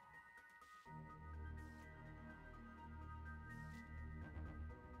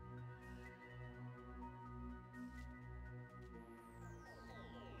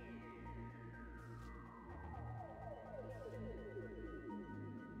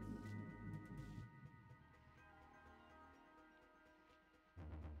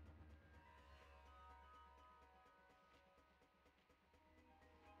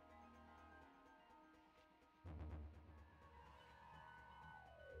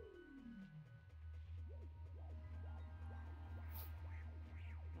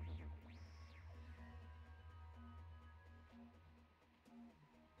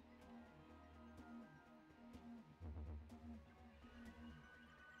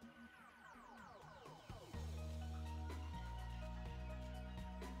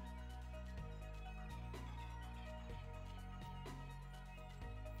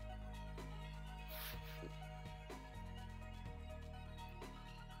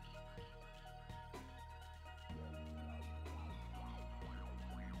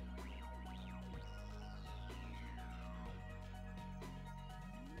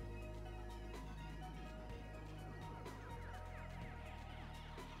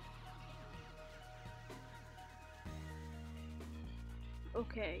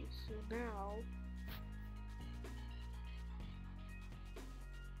 Okay, so now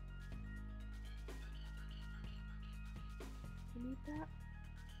I need that.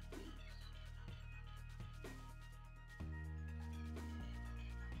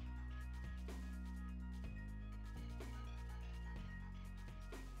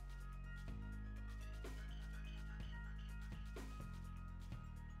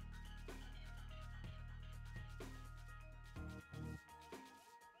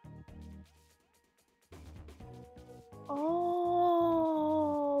 Oh!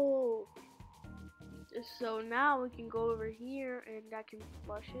 So now we can go over here and I can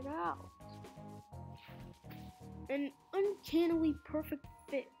flush it out. An uncannily perfect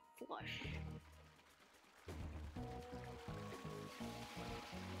fit flush.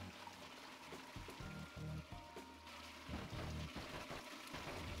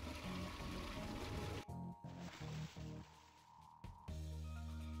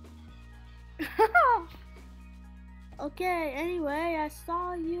 Okay, anyway, I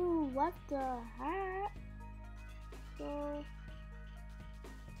saw you left a hat. So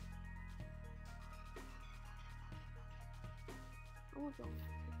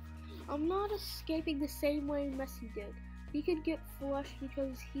I'm not escaping the same way Messi did. He could get flushed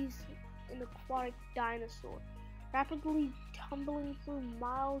because he's an aquatic dinosaur, rapidly tumbling through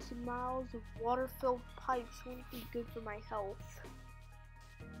miles and miles of water-filled pipes wouldn't be good for my health.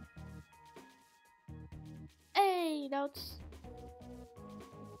 Hey, now it's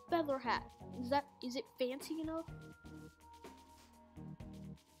feather hat. Is it fancy enough?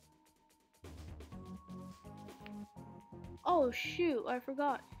 Oh shoot, I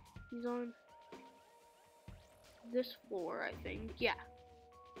forgot. He's on this floor, I think. Yeah.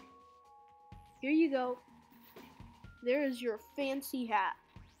 Here you go. There is your fancy hat.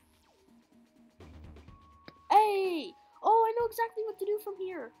 Hey! Oh, I know exactly what to do from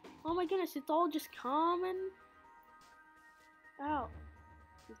here. Oh my goodness, it's all just coming out.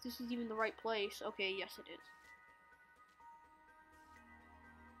 If this is even the right place. Okay, yes it is.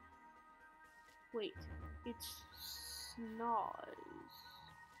 Wait, it's Snoz.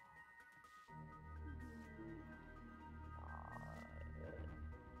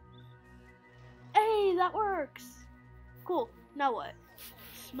 Hey, that works! Cool, now what?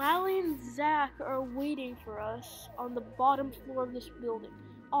 Smiley and Zach are waiting for us on the bottom floor of this building.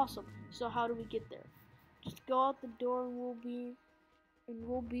 Awesome, so how do we get there? Just go out the door and we'll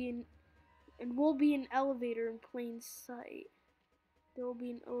be in elevator in plain sight. There will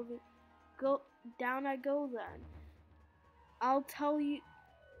be an elevator. Go down I go then. I'll tell you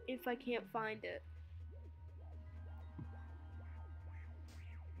if I can't find it.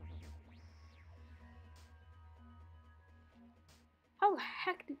 How the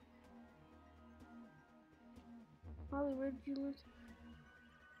heck did Molly, where did you lose?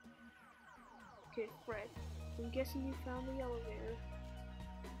 Okay, Fred. I'm guessing you found the elevator.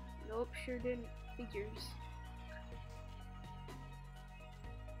 Nope, sure didn't. Figures.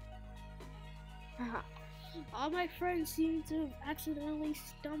 Haha. All my friends seem to have accidentally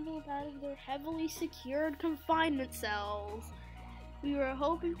stumbled out of their heavily secured confinement cells. We were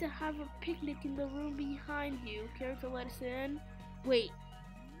hoping to have a picnic in the room behind you. Care to let us in? Wait,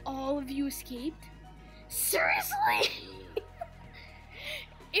 all of you escaped? Seriously?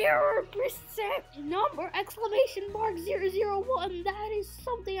 Error percent number exclamation mark 001. That is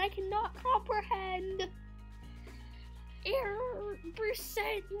something I cannot comprehend. Error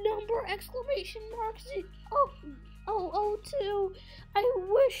percent number exclamation mark 002. I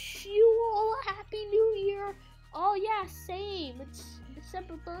wish you all a happy new year. Oh yeah, same. It's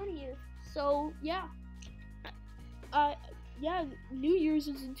December 30th. So yeah. Yeah, New Year's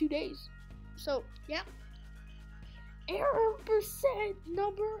is in 2 days. So yeah. Error percent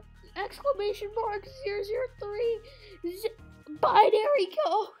number exclamation mark 003 binary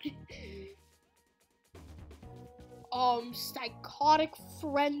code. Psychotic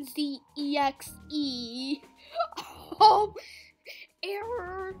frenzy exe.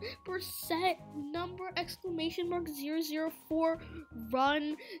 Error percent number exclamation mark 004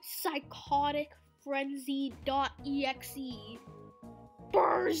 run psychotic frenzy.exe.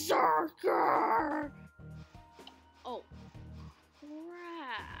 Berserker. Oh,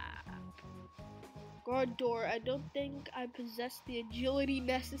 crap. Guard door, I don't think I possess the agility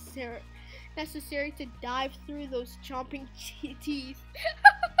necessary to dive through those chomping teeth.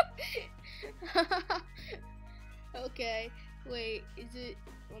 Okay, wait, is it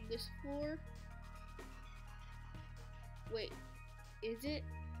on this floor? Wait, is it?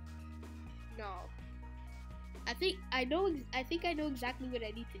 No. I think I know exactly what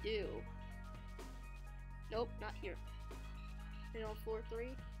I need to do. Nope, not here. Is it on floor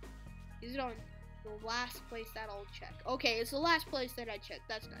 3? Is it on the last place that I'll check? Okay, it's the last place that I checked.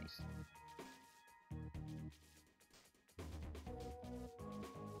 That's nice.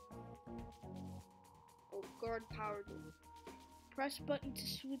 Oh, guard power door. Press button to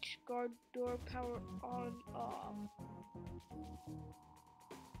switch guard door power on off.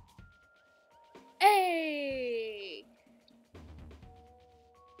 Hey!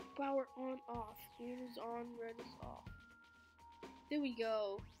 Power on off. Green is on, red is off. There we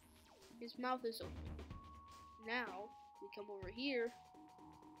go. His mouth is open. Now, We come over here.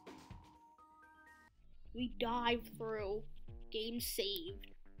 We dive through. Game saved.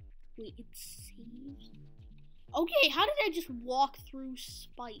 Wait, it saved? Okay, how did I just walk through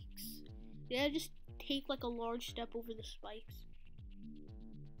spikes? Did I just take like a large step over the spikes?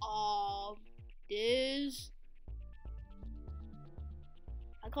 Diz.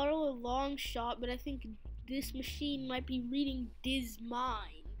 I called it a long shot, but I think this machine might be reading Diz's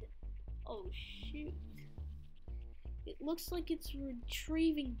mind. Oh shoot. It looks like it's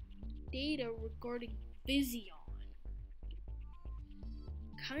retrieving data regarding Vision.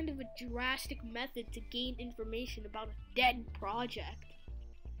 Kind of a drastic method to gain information about a dead project.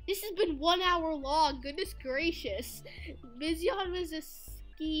 This has been 1 hour long, goodness gracious. Vision was a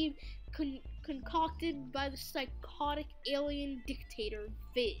scheme concocted by the psychotic alien dictator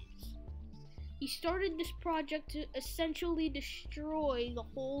Viz. He started this project to essentially destroy the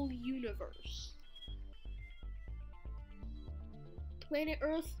whole universe. Planet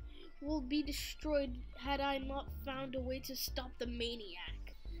Earth will be destroyed had I not found a way to stop the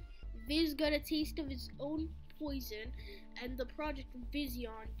maniac. Viz got a taste of his own poison, and the Project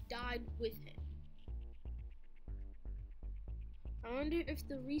Vision died with him. I wonder if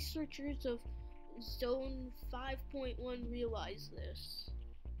the researchers of Zone 5.1 realize this.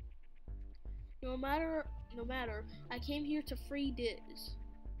 No matter, I came here to free Diz.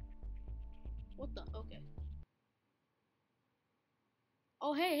 What the? Okay.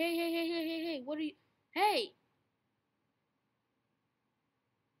 Oh, hey, what are you? Hey!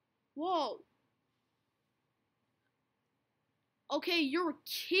 Whoa. Okay, you're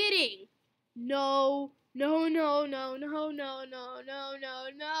kidding. No.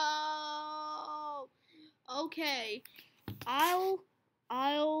 Okay.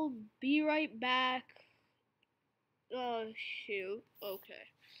 I'll be right back. Oh, shoot. Okay.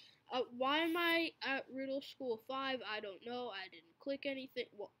 Why am I at Riddle School 5? I don't know. I didn't click anything.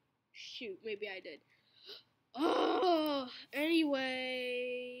 Well, shoot. Maybe I did. Oh,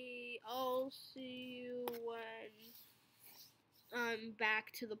 anyway, I'll see you when I'm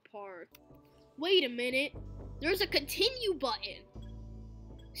back to the park. Wait a minute. There's a continue button.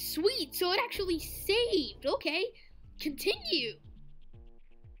 Sweet, so it actually saved. Okay, continue.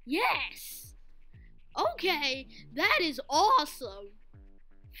 Yes. Okay, that is awesome.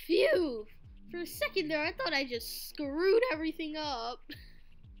 Phew. For a second there, I thought I just screwed everything up.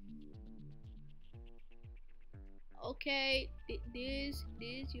 Okay, Diz,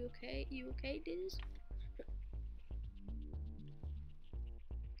 you okay? You okay, Diz?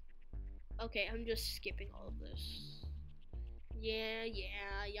 Okay, I'm just skipping all of this. Yeah,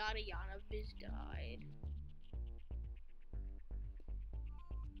 yada, Viz died.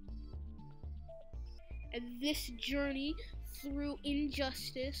 And this journey through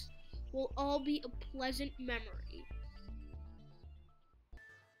injustice will all be a pleasant memory.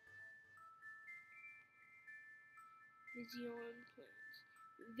 Vision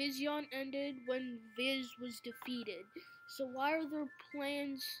plans. Vision ended when Viz was defeated. So why are there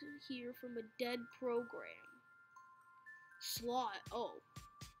plans here from a dead program? Slot. Oh.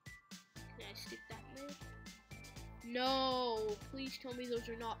 Can I stick that in there? No. Please tell me those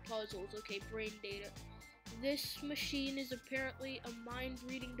are not puzzles. Okay, brain data. This machine is apparently a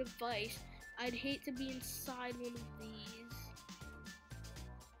mind-reading device. I'd hate to be inside one of these.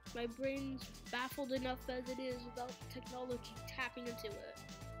 My brain's baffled enough as it is without technology tapping into it.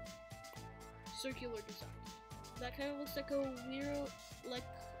 Circular design. That kind of looks like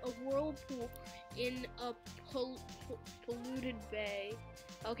a whirlpool in a polluted bay.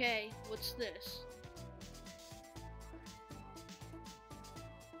 Okay, what's this?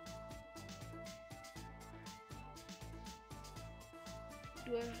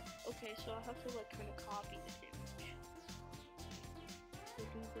 Okay, so I have to like kind of copy the image. So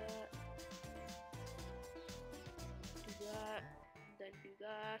do that, then do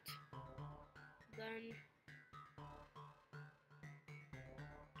that, then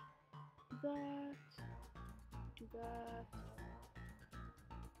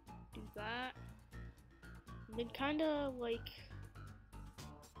do that, and then kind of like.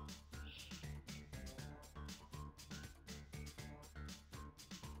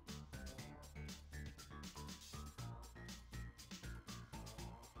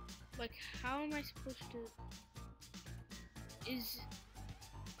 Like, how am I supposed to,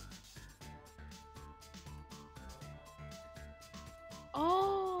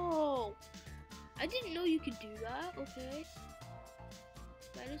 oh, I didn't know you could do that. Okay,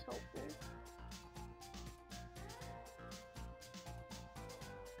 that is helpful.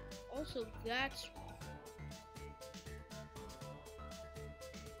 Also, that's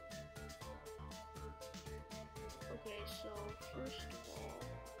Okay, so first of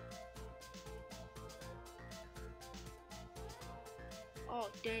all, oh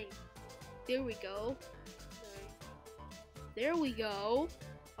dang, there we go. There we go.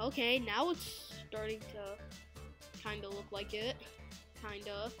 Okay, now it's starting to kind of look like it. Kind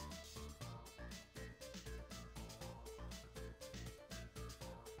of.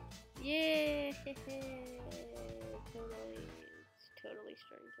 Yeah, totally. It's totally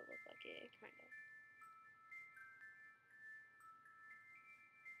starting to look like it, kind of.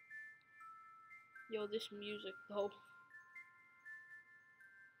 Yo, this music though.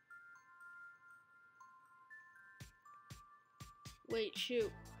 Wait,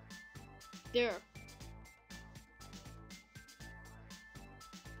 shoot. There.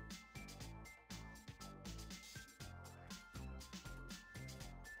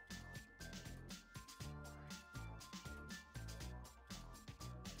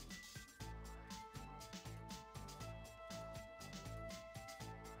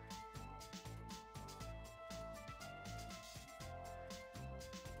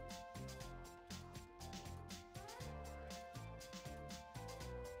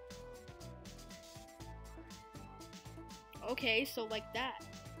 Okay, so like that.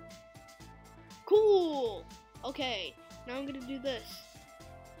 Cool! Okay, now I'm gonna do this.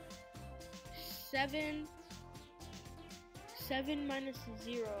 7 minus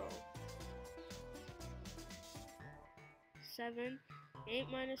 0. 7. 8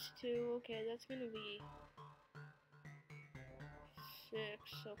 minus 2. Okay, that's gonna be 6.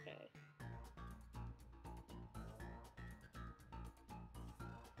 Okay.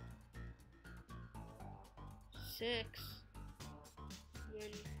 6.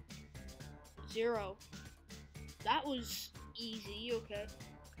 Then 0. That was easy. Okay.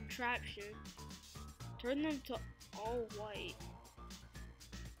 Contraption. Turn them to all white.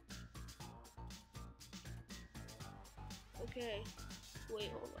 Okay.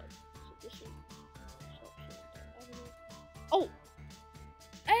 Wait, hold on. So this one. Oh!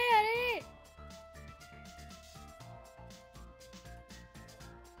 Hey, I did it!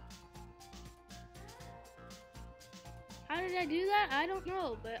 How did I do that? I don't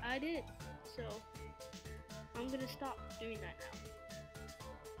know, but I did. So, I'm gonna stop doing that now.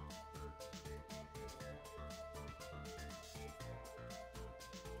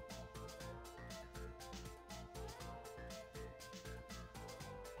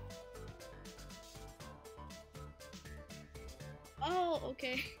 Oh,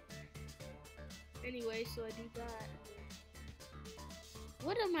 okay. Anyway, so I do that.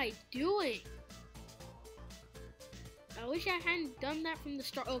 What am I doing? I wish I hadn't done that from the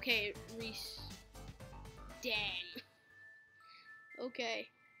start. Okay, dang. Okay.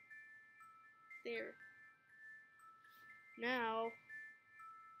 There. Now,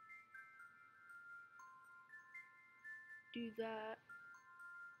 do that.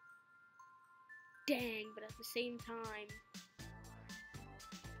 Dang, but at the same time,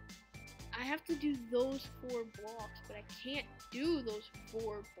 I have to do those 4 blocks, but I can't do those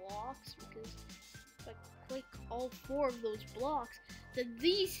 4 blocks because if I click all 4 of those blocks, then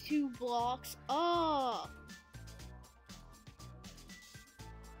these 2 blocks, I'm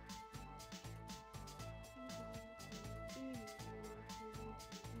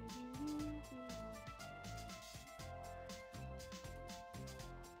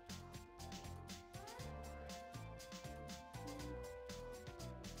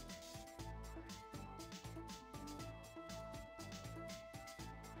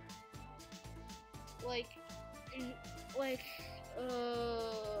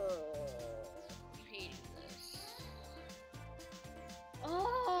hating this.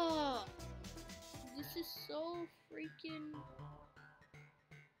 Oh, this is so freaking.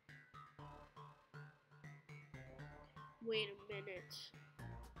 Wait a minute.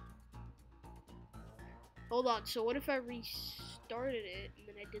 Hold on, so what if I restarted it and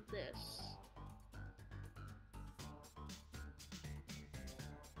then I did this?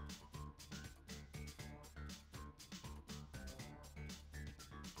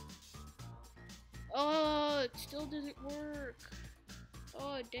 Oh, it still doesn't work.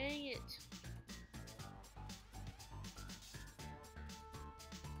 Oh, dang it.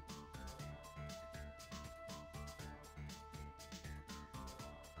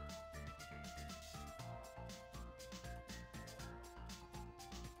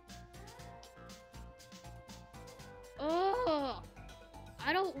 Oh,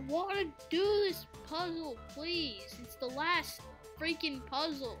 I don't want to do this puzzle, please. It's the last freaking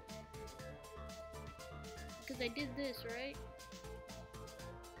puzzle. Because I did this, right?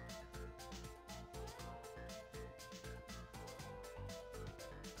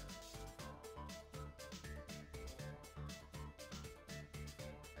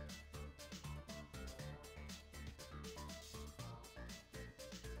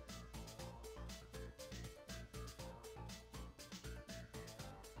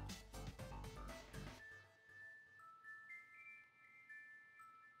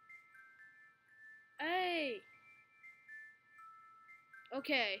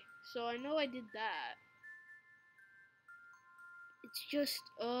 Okay, so I know I did that. It's just,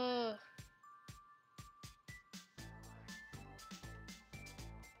 oh!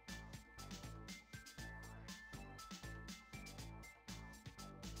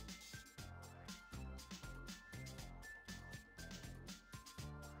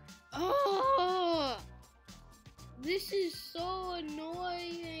 This is so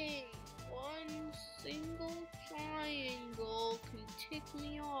annoying. One single triangle can tick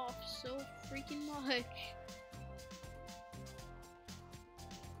me off so freaking much.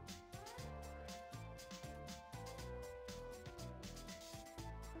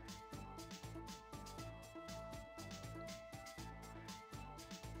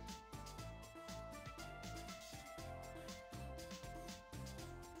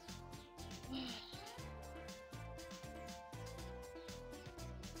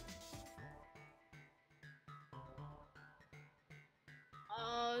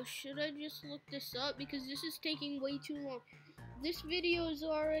 Should I just look this up? Because this is taking way too long. This video is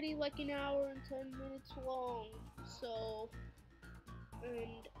already like an hour and 10 minutes long. So,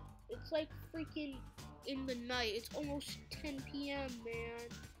 and it's like freaking in the night. It's almost 10 p.m., man.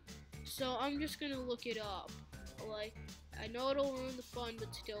 So I'm just gonna look it up. Like, I know it'll ruin the fun,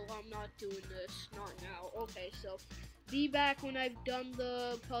 but still, I'm not doing this. Not now. Okay, so be back when I've done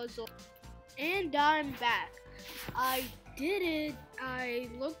the puzzle. And I'm back. I did it. I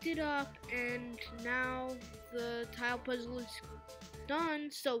looked it up, and now the tile puzzle is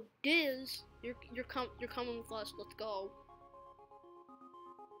done. So Diz, you're coming with us. Let's go.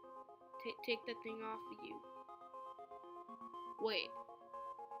 Take that thing off of you. Wait.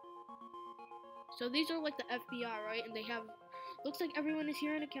 So these are like the FBI, right? And they have, looks like everyone is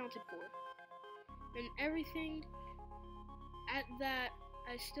here and accounted for. And everything at that,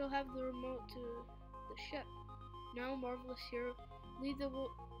 I still have the remote to the ship. Now, Marvelous Hero, lead the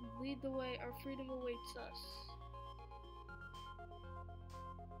way, our freedom awaits us.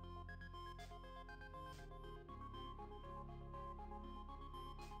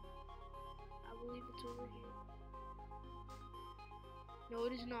 I believe it's over here. No,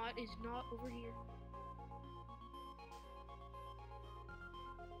 it is not. It's not over here.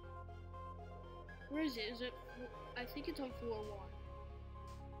 Where is it? Is it? I think it's on floor 1.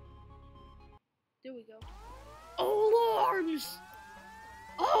 There we go. Alarms!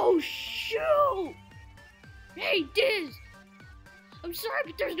 Oh, shoot! Hey, Diz! I'm sorry,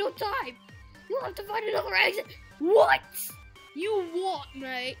 but there's no time. You'll have to find another exit. What? You what,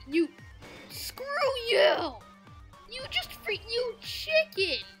 mate? You... Screw you! You just freak you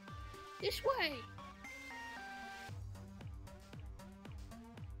chicken! This way.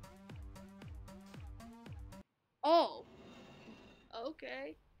 Oh.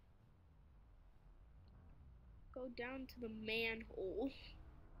 Okay. Go down to the manhole.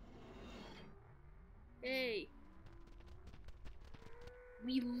 Hey.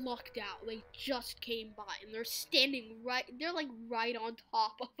 We lucked out. They just came by and they're standing right, they're like right on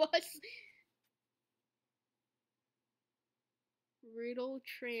top of us. Riddle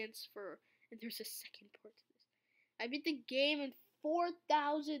Transfer. And there's a second part to this. I beat the game in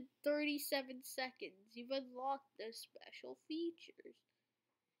 4,037 seconds. You've unlocked the special features.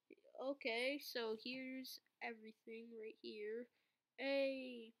 Okay, so here's everything right here.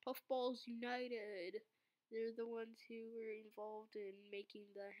 Hey, Puffballs United. They're the ones who were involved in making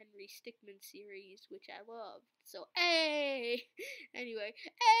the Henry Stickmin series, which I loved. So, hey! Anyway,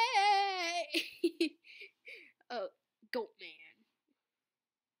 hey! Oh, Goatman.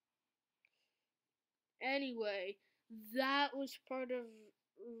 Anyway, that was part of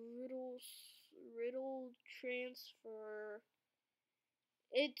Riddle Transfer.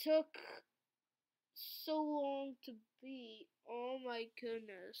 It took so long to beat. Oh my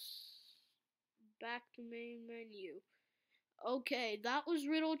goodness. Back to main menu. Okay, that was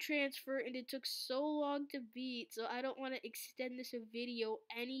Riddle Transfer, and it took so long to beat, so I don't want to extend this video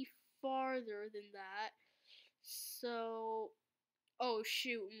any farther than that. So, oh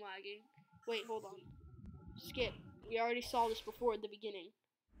shoot, I'm lagging. Wait, hold on. Skip. We already saw this before at the beginning.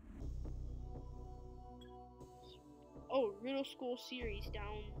 Oh, Riddle School Series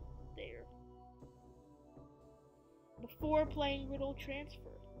down there. Before playing Riddle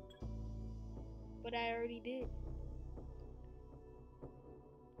Transfer. But I already did.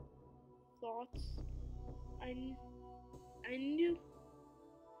 Thoughts? I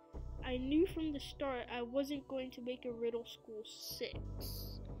knew from the start I wasn't going to make a Riddle School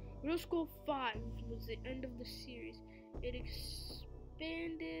 6. Riddle School 5 was the end of the series. It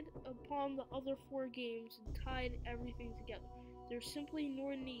expanded upon the other 4 games and tied everything together. There's simply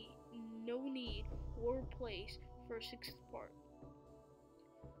no need or place for a 6th part.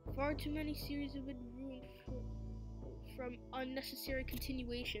 Far too many series have been ruined from unnecessary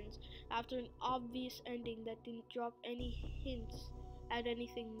continuations after an obvious ending that didn't drop any hints at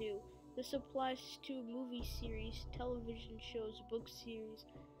anything new. This applies to movie series, television shows, book series,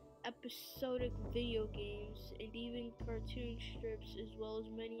 episodic video games, and even cartoon strips, as well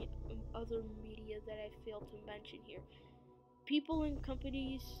as many other media that I failed to mention here. People and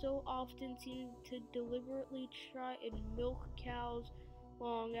companies so often seem to deliberately try and milk cows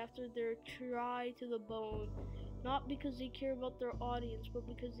long after they're tried to the bone, not because they care about their audience, but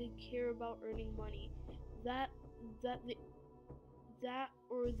because they care about earning money. That that they, that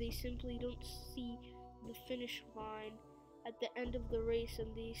or they simply don't see the finish line at the end of the race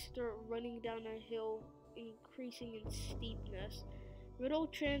and they start running down a hill increasing in steepness. Riddle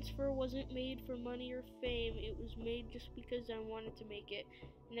Transfer wasn't made for money or fame, it was made just because I wanted to make it,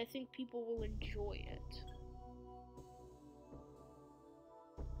 and I think people will enjoy it.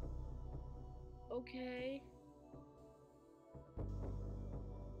 Okay.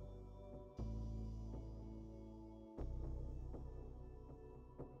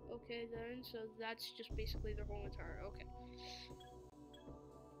 Okay then, so that's just basically their whole entire, okay.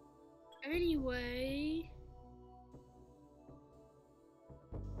 Anyway,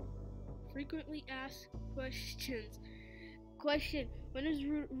 frequently asked questions. Question, when is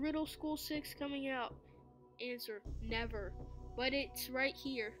Riddle School 6 coming out? Answer, never. But it's right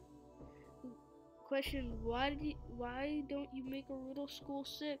here. Question, why don't you make a Riddle School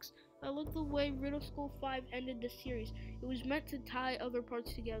 6? I look the way Riddle School 5 ended the series. It was meant to tie other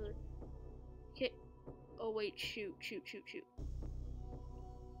parts together. Okay. Oh wait, shoot.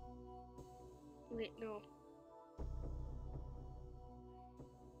 Wait, no.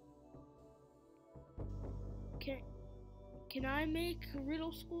 Can I make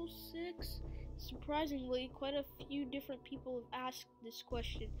Riddle School 6? Surprisingly, quite a few different people have asked this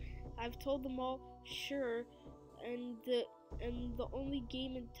question. I've told them all, sure, and the only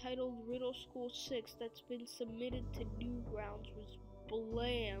game entitled Riddle School 6 that's been submitted to Newgrounds was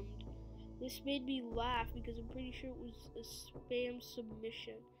blammed. This made me laugh because I'm pretty sure it was a spam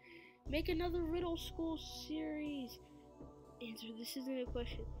submission. Make another Riddle School series. Answer, this isn't a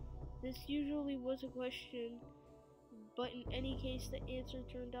question. This usually was a question, but in any case, the answer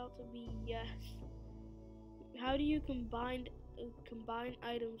turned out to be yes. How do you combine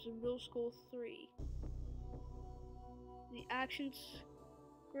items in Riddle School 3? The action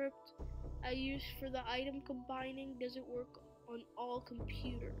script I use for the item combining doesn't work on all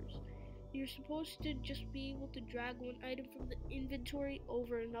computers. You're supposed to just be able to drag one item from the inventory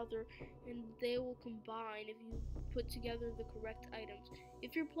over another and they will combine if you put together the correct items.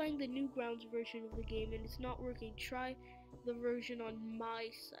 If you're playing the Newgrounds version of the game and it's not working, try the version on my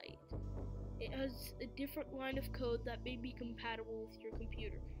site. It has a different line of code that may be compatible with your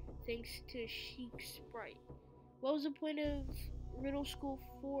computer, thanks to Chic Sprite. What was the point of Riddle School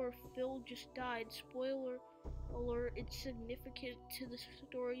 4? Phil just died. Spoiler alert, it's significant to the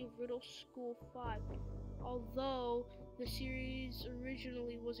story of Riddle School 5. Although the series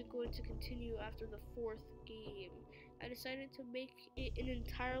originally wasn't going to continue after the 4th game, I decided to make it an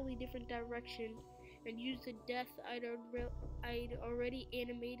entirely different direction and use the death I'd already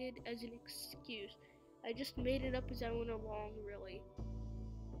animated as an excuse. I just made it up as I went along, really.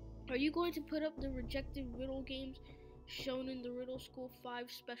 Are you going to put up the rejected Riddle games shown in the Riddle School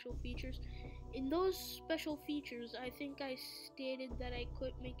 5 special features? In those special features, I think I stated that I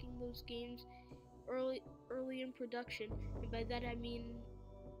quit making those games early in production, and by that I mean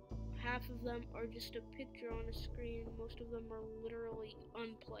half of them are just a picture on a screen, most of them are literally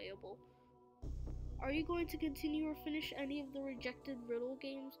unplayable. Are you going to continue or finish any of the rejected Riddle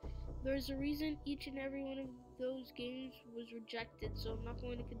games? There's a reason each and every one of those games was rejected, so I'm not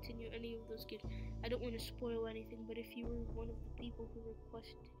going to continue any of those games. I don't want to spoil anything, but if you were one of the people who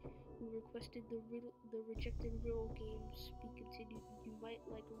requested the rejected Riddle games be continued, you might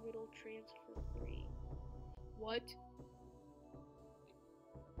like Riddle Transfer 3. What?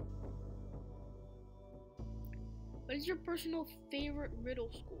 What is your personal favorite Riddle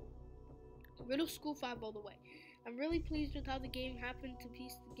School? Riddle School 5 all the way. I'm really pleased with how the game happened to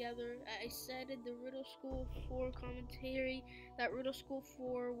piece together. I said in the Riddle School 4 commentary that Riddle School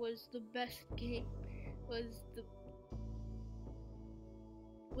 4 was the best game, was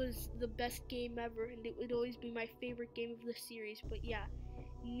the best game ever, and it would always be my favorite game of the series. But yeah,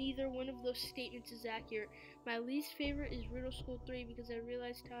 neither one of those statements is accurate. My least favorite is Riddle School 3 because I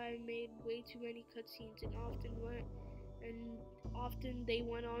realized how I made way too many cutscenes and often they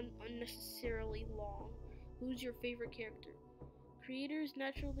went on unnecessarily long. Who's your favorite character? Creators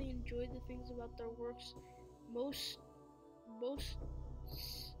naturally enjoy the things about their works most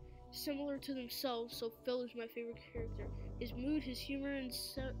similar to themselves, so Phil is my favorite character. His mood, his humor, and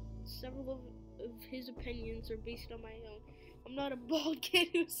several of his opinions are based on my own. I'm not a bald kid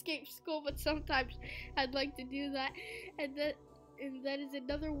who escaped school, but sometimes I'd like to do that. And that is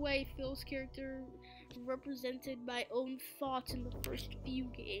another way Phil's character represented my own thoughts in the first few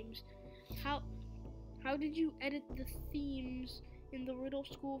games. How did you edit the themes in the Riddle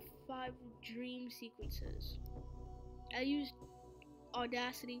School 5 dream sequences? I used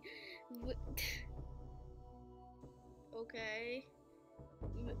Audacity. Okay.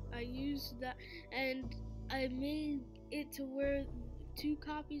 I used that, and I made it to where 2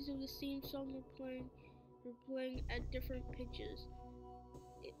 copies of the same song were playing at different pitches.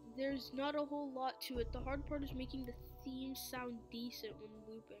 There's not a whole lot to it. The hard part is making the theme sound decent when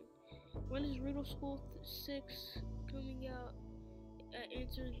looping. When is Riddle School 6 coming out? I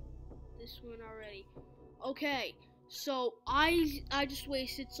answered this one already. Okay, so I just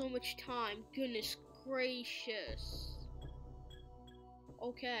wasted so much time. Goodness gracious.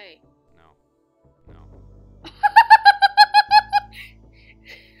 Okay. No.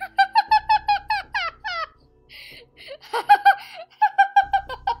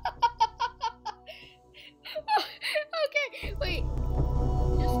 Okay, wait.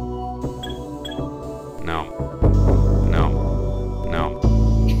 Just No.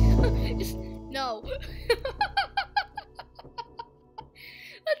 just no.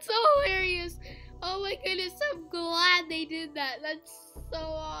 That's so hilarious. Oh my goodness, I'm glad they did that. That's so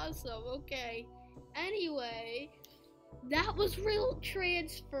awesome. Okay. Anyway, that was Riddle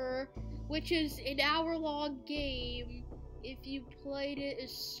Transfer, which is an hour-long game if you played it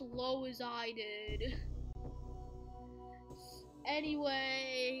as slow as I did.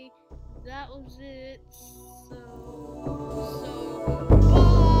 Anyway, that was it. So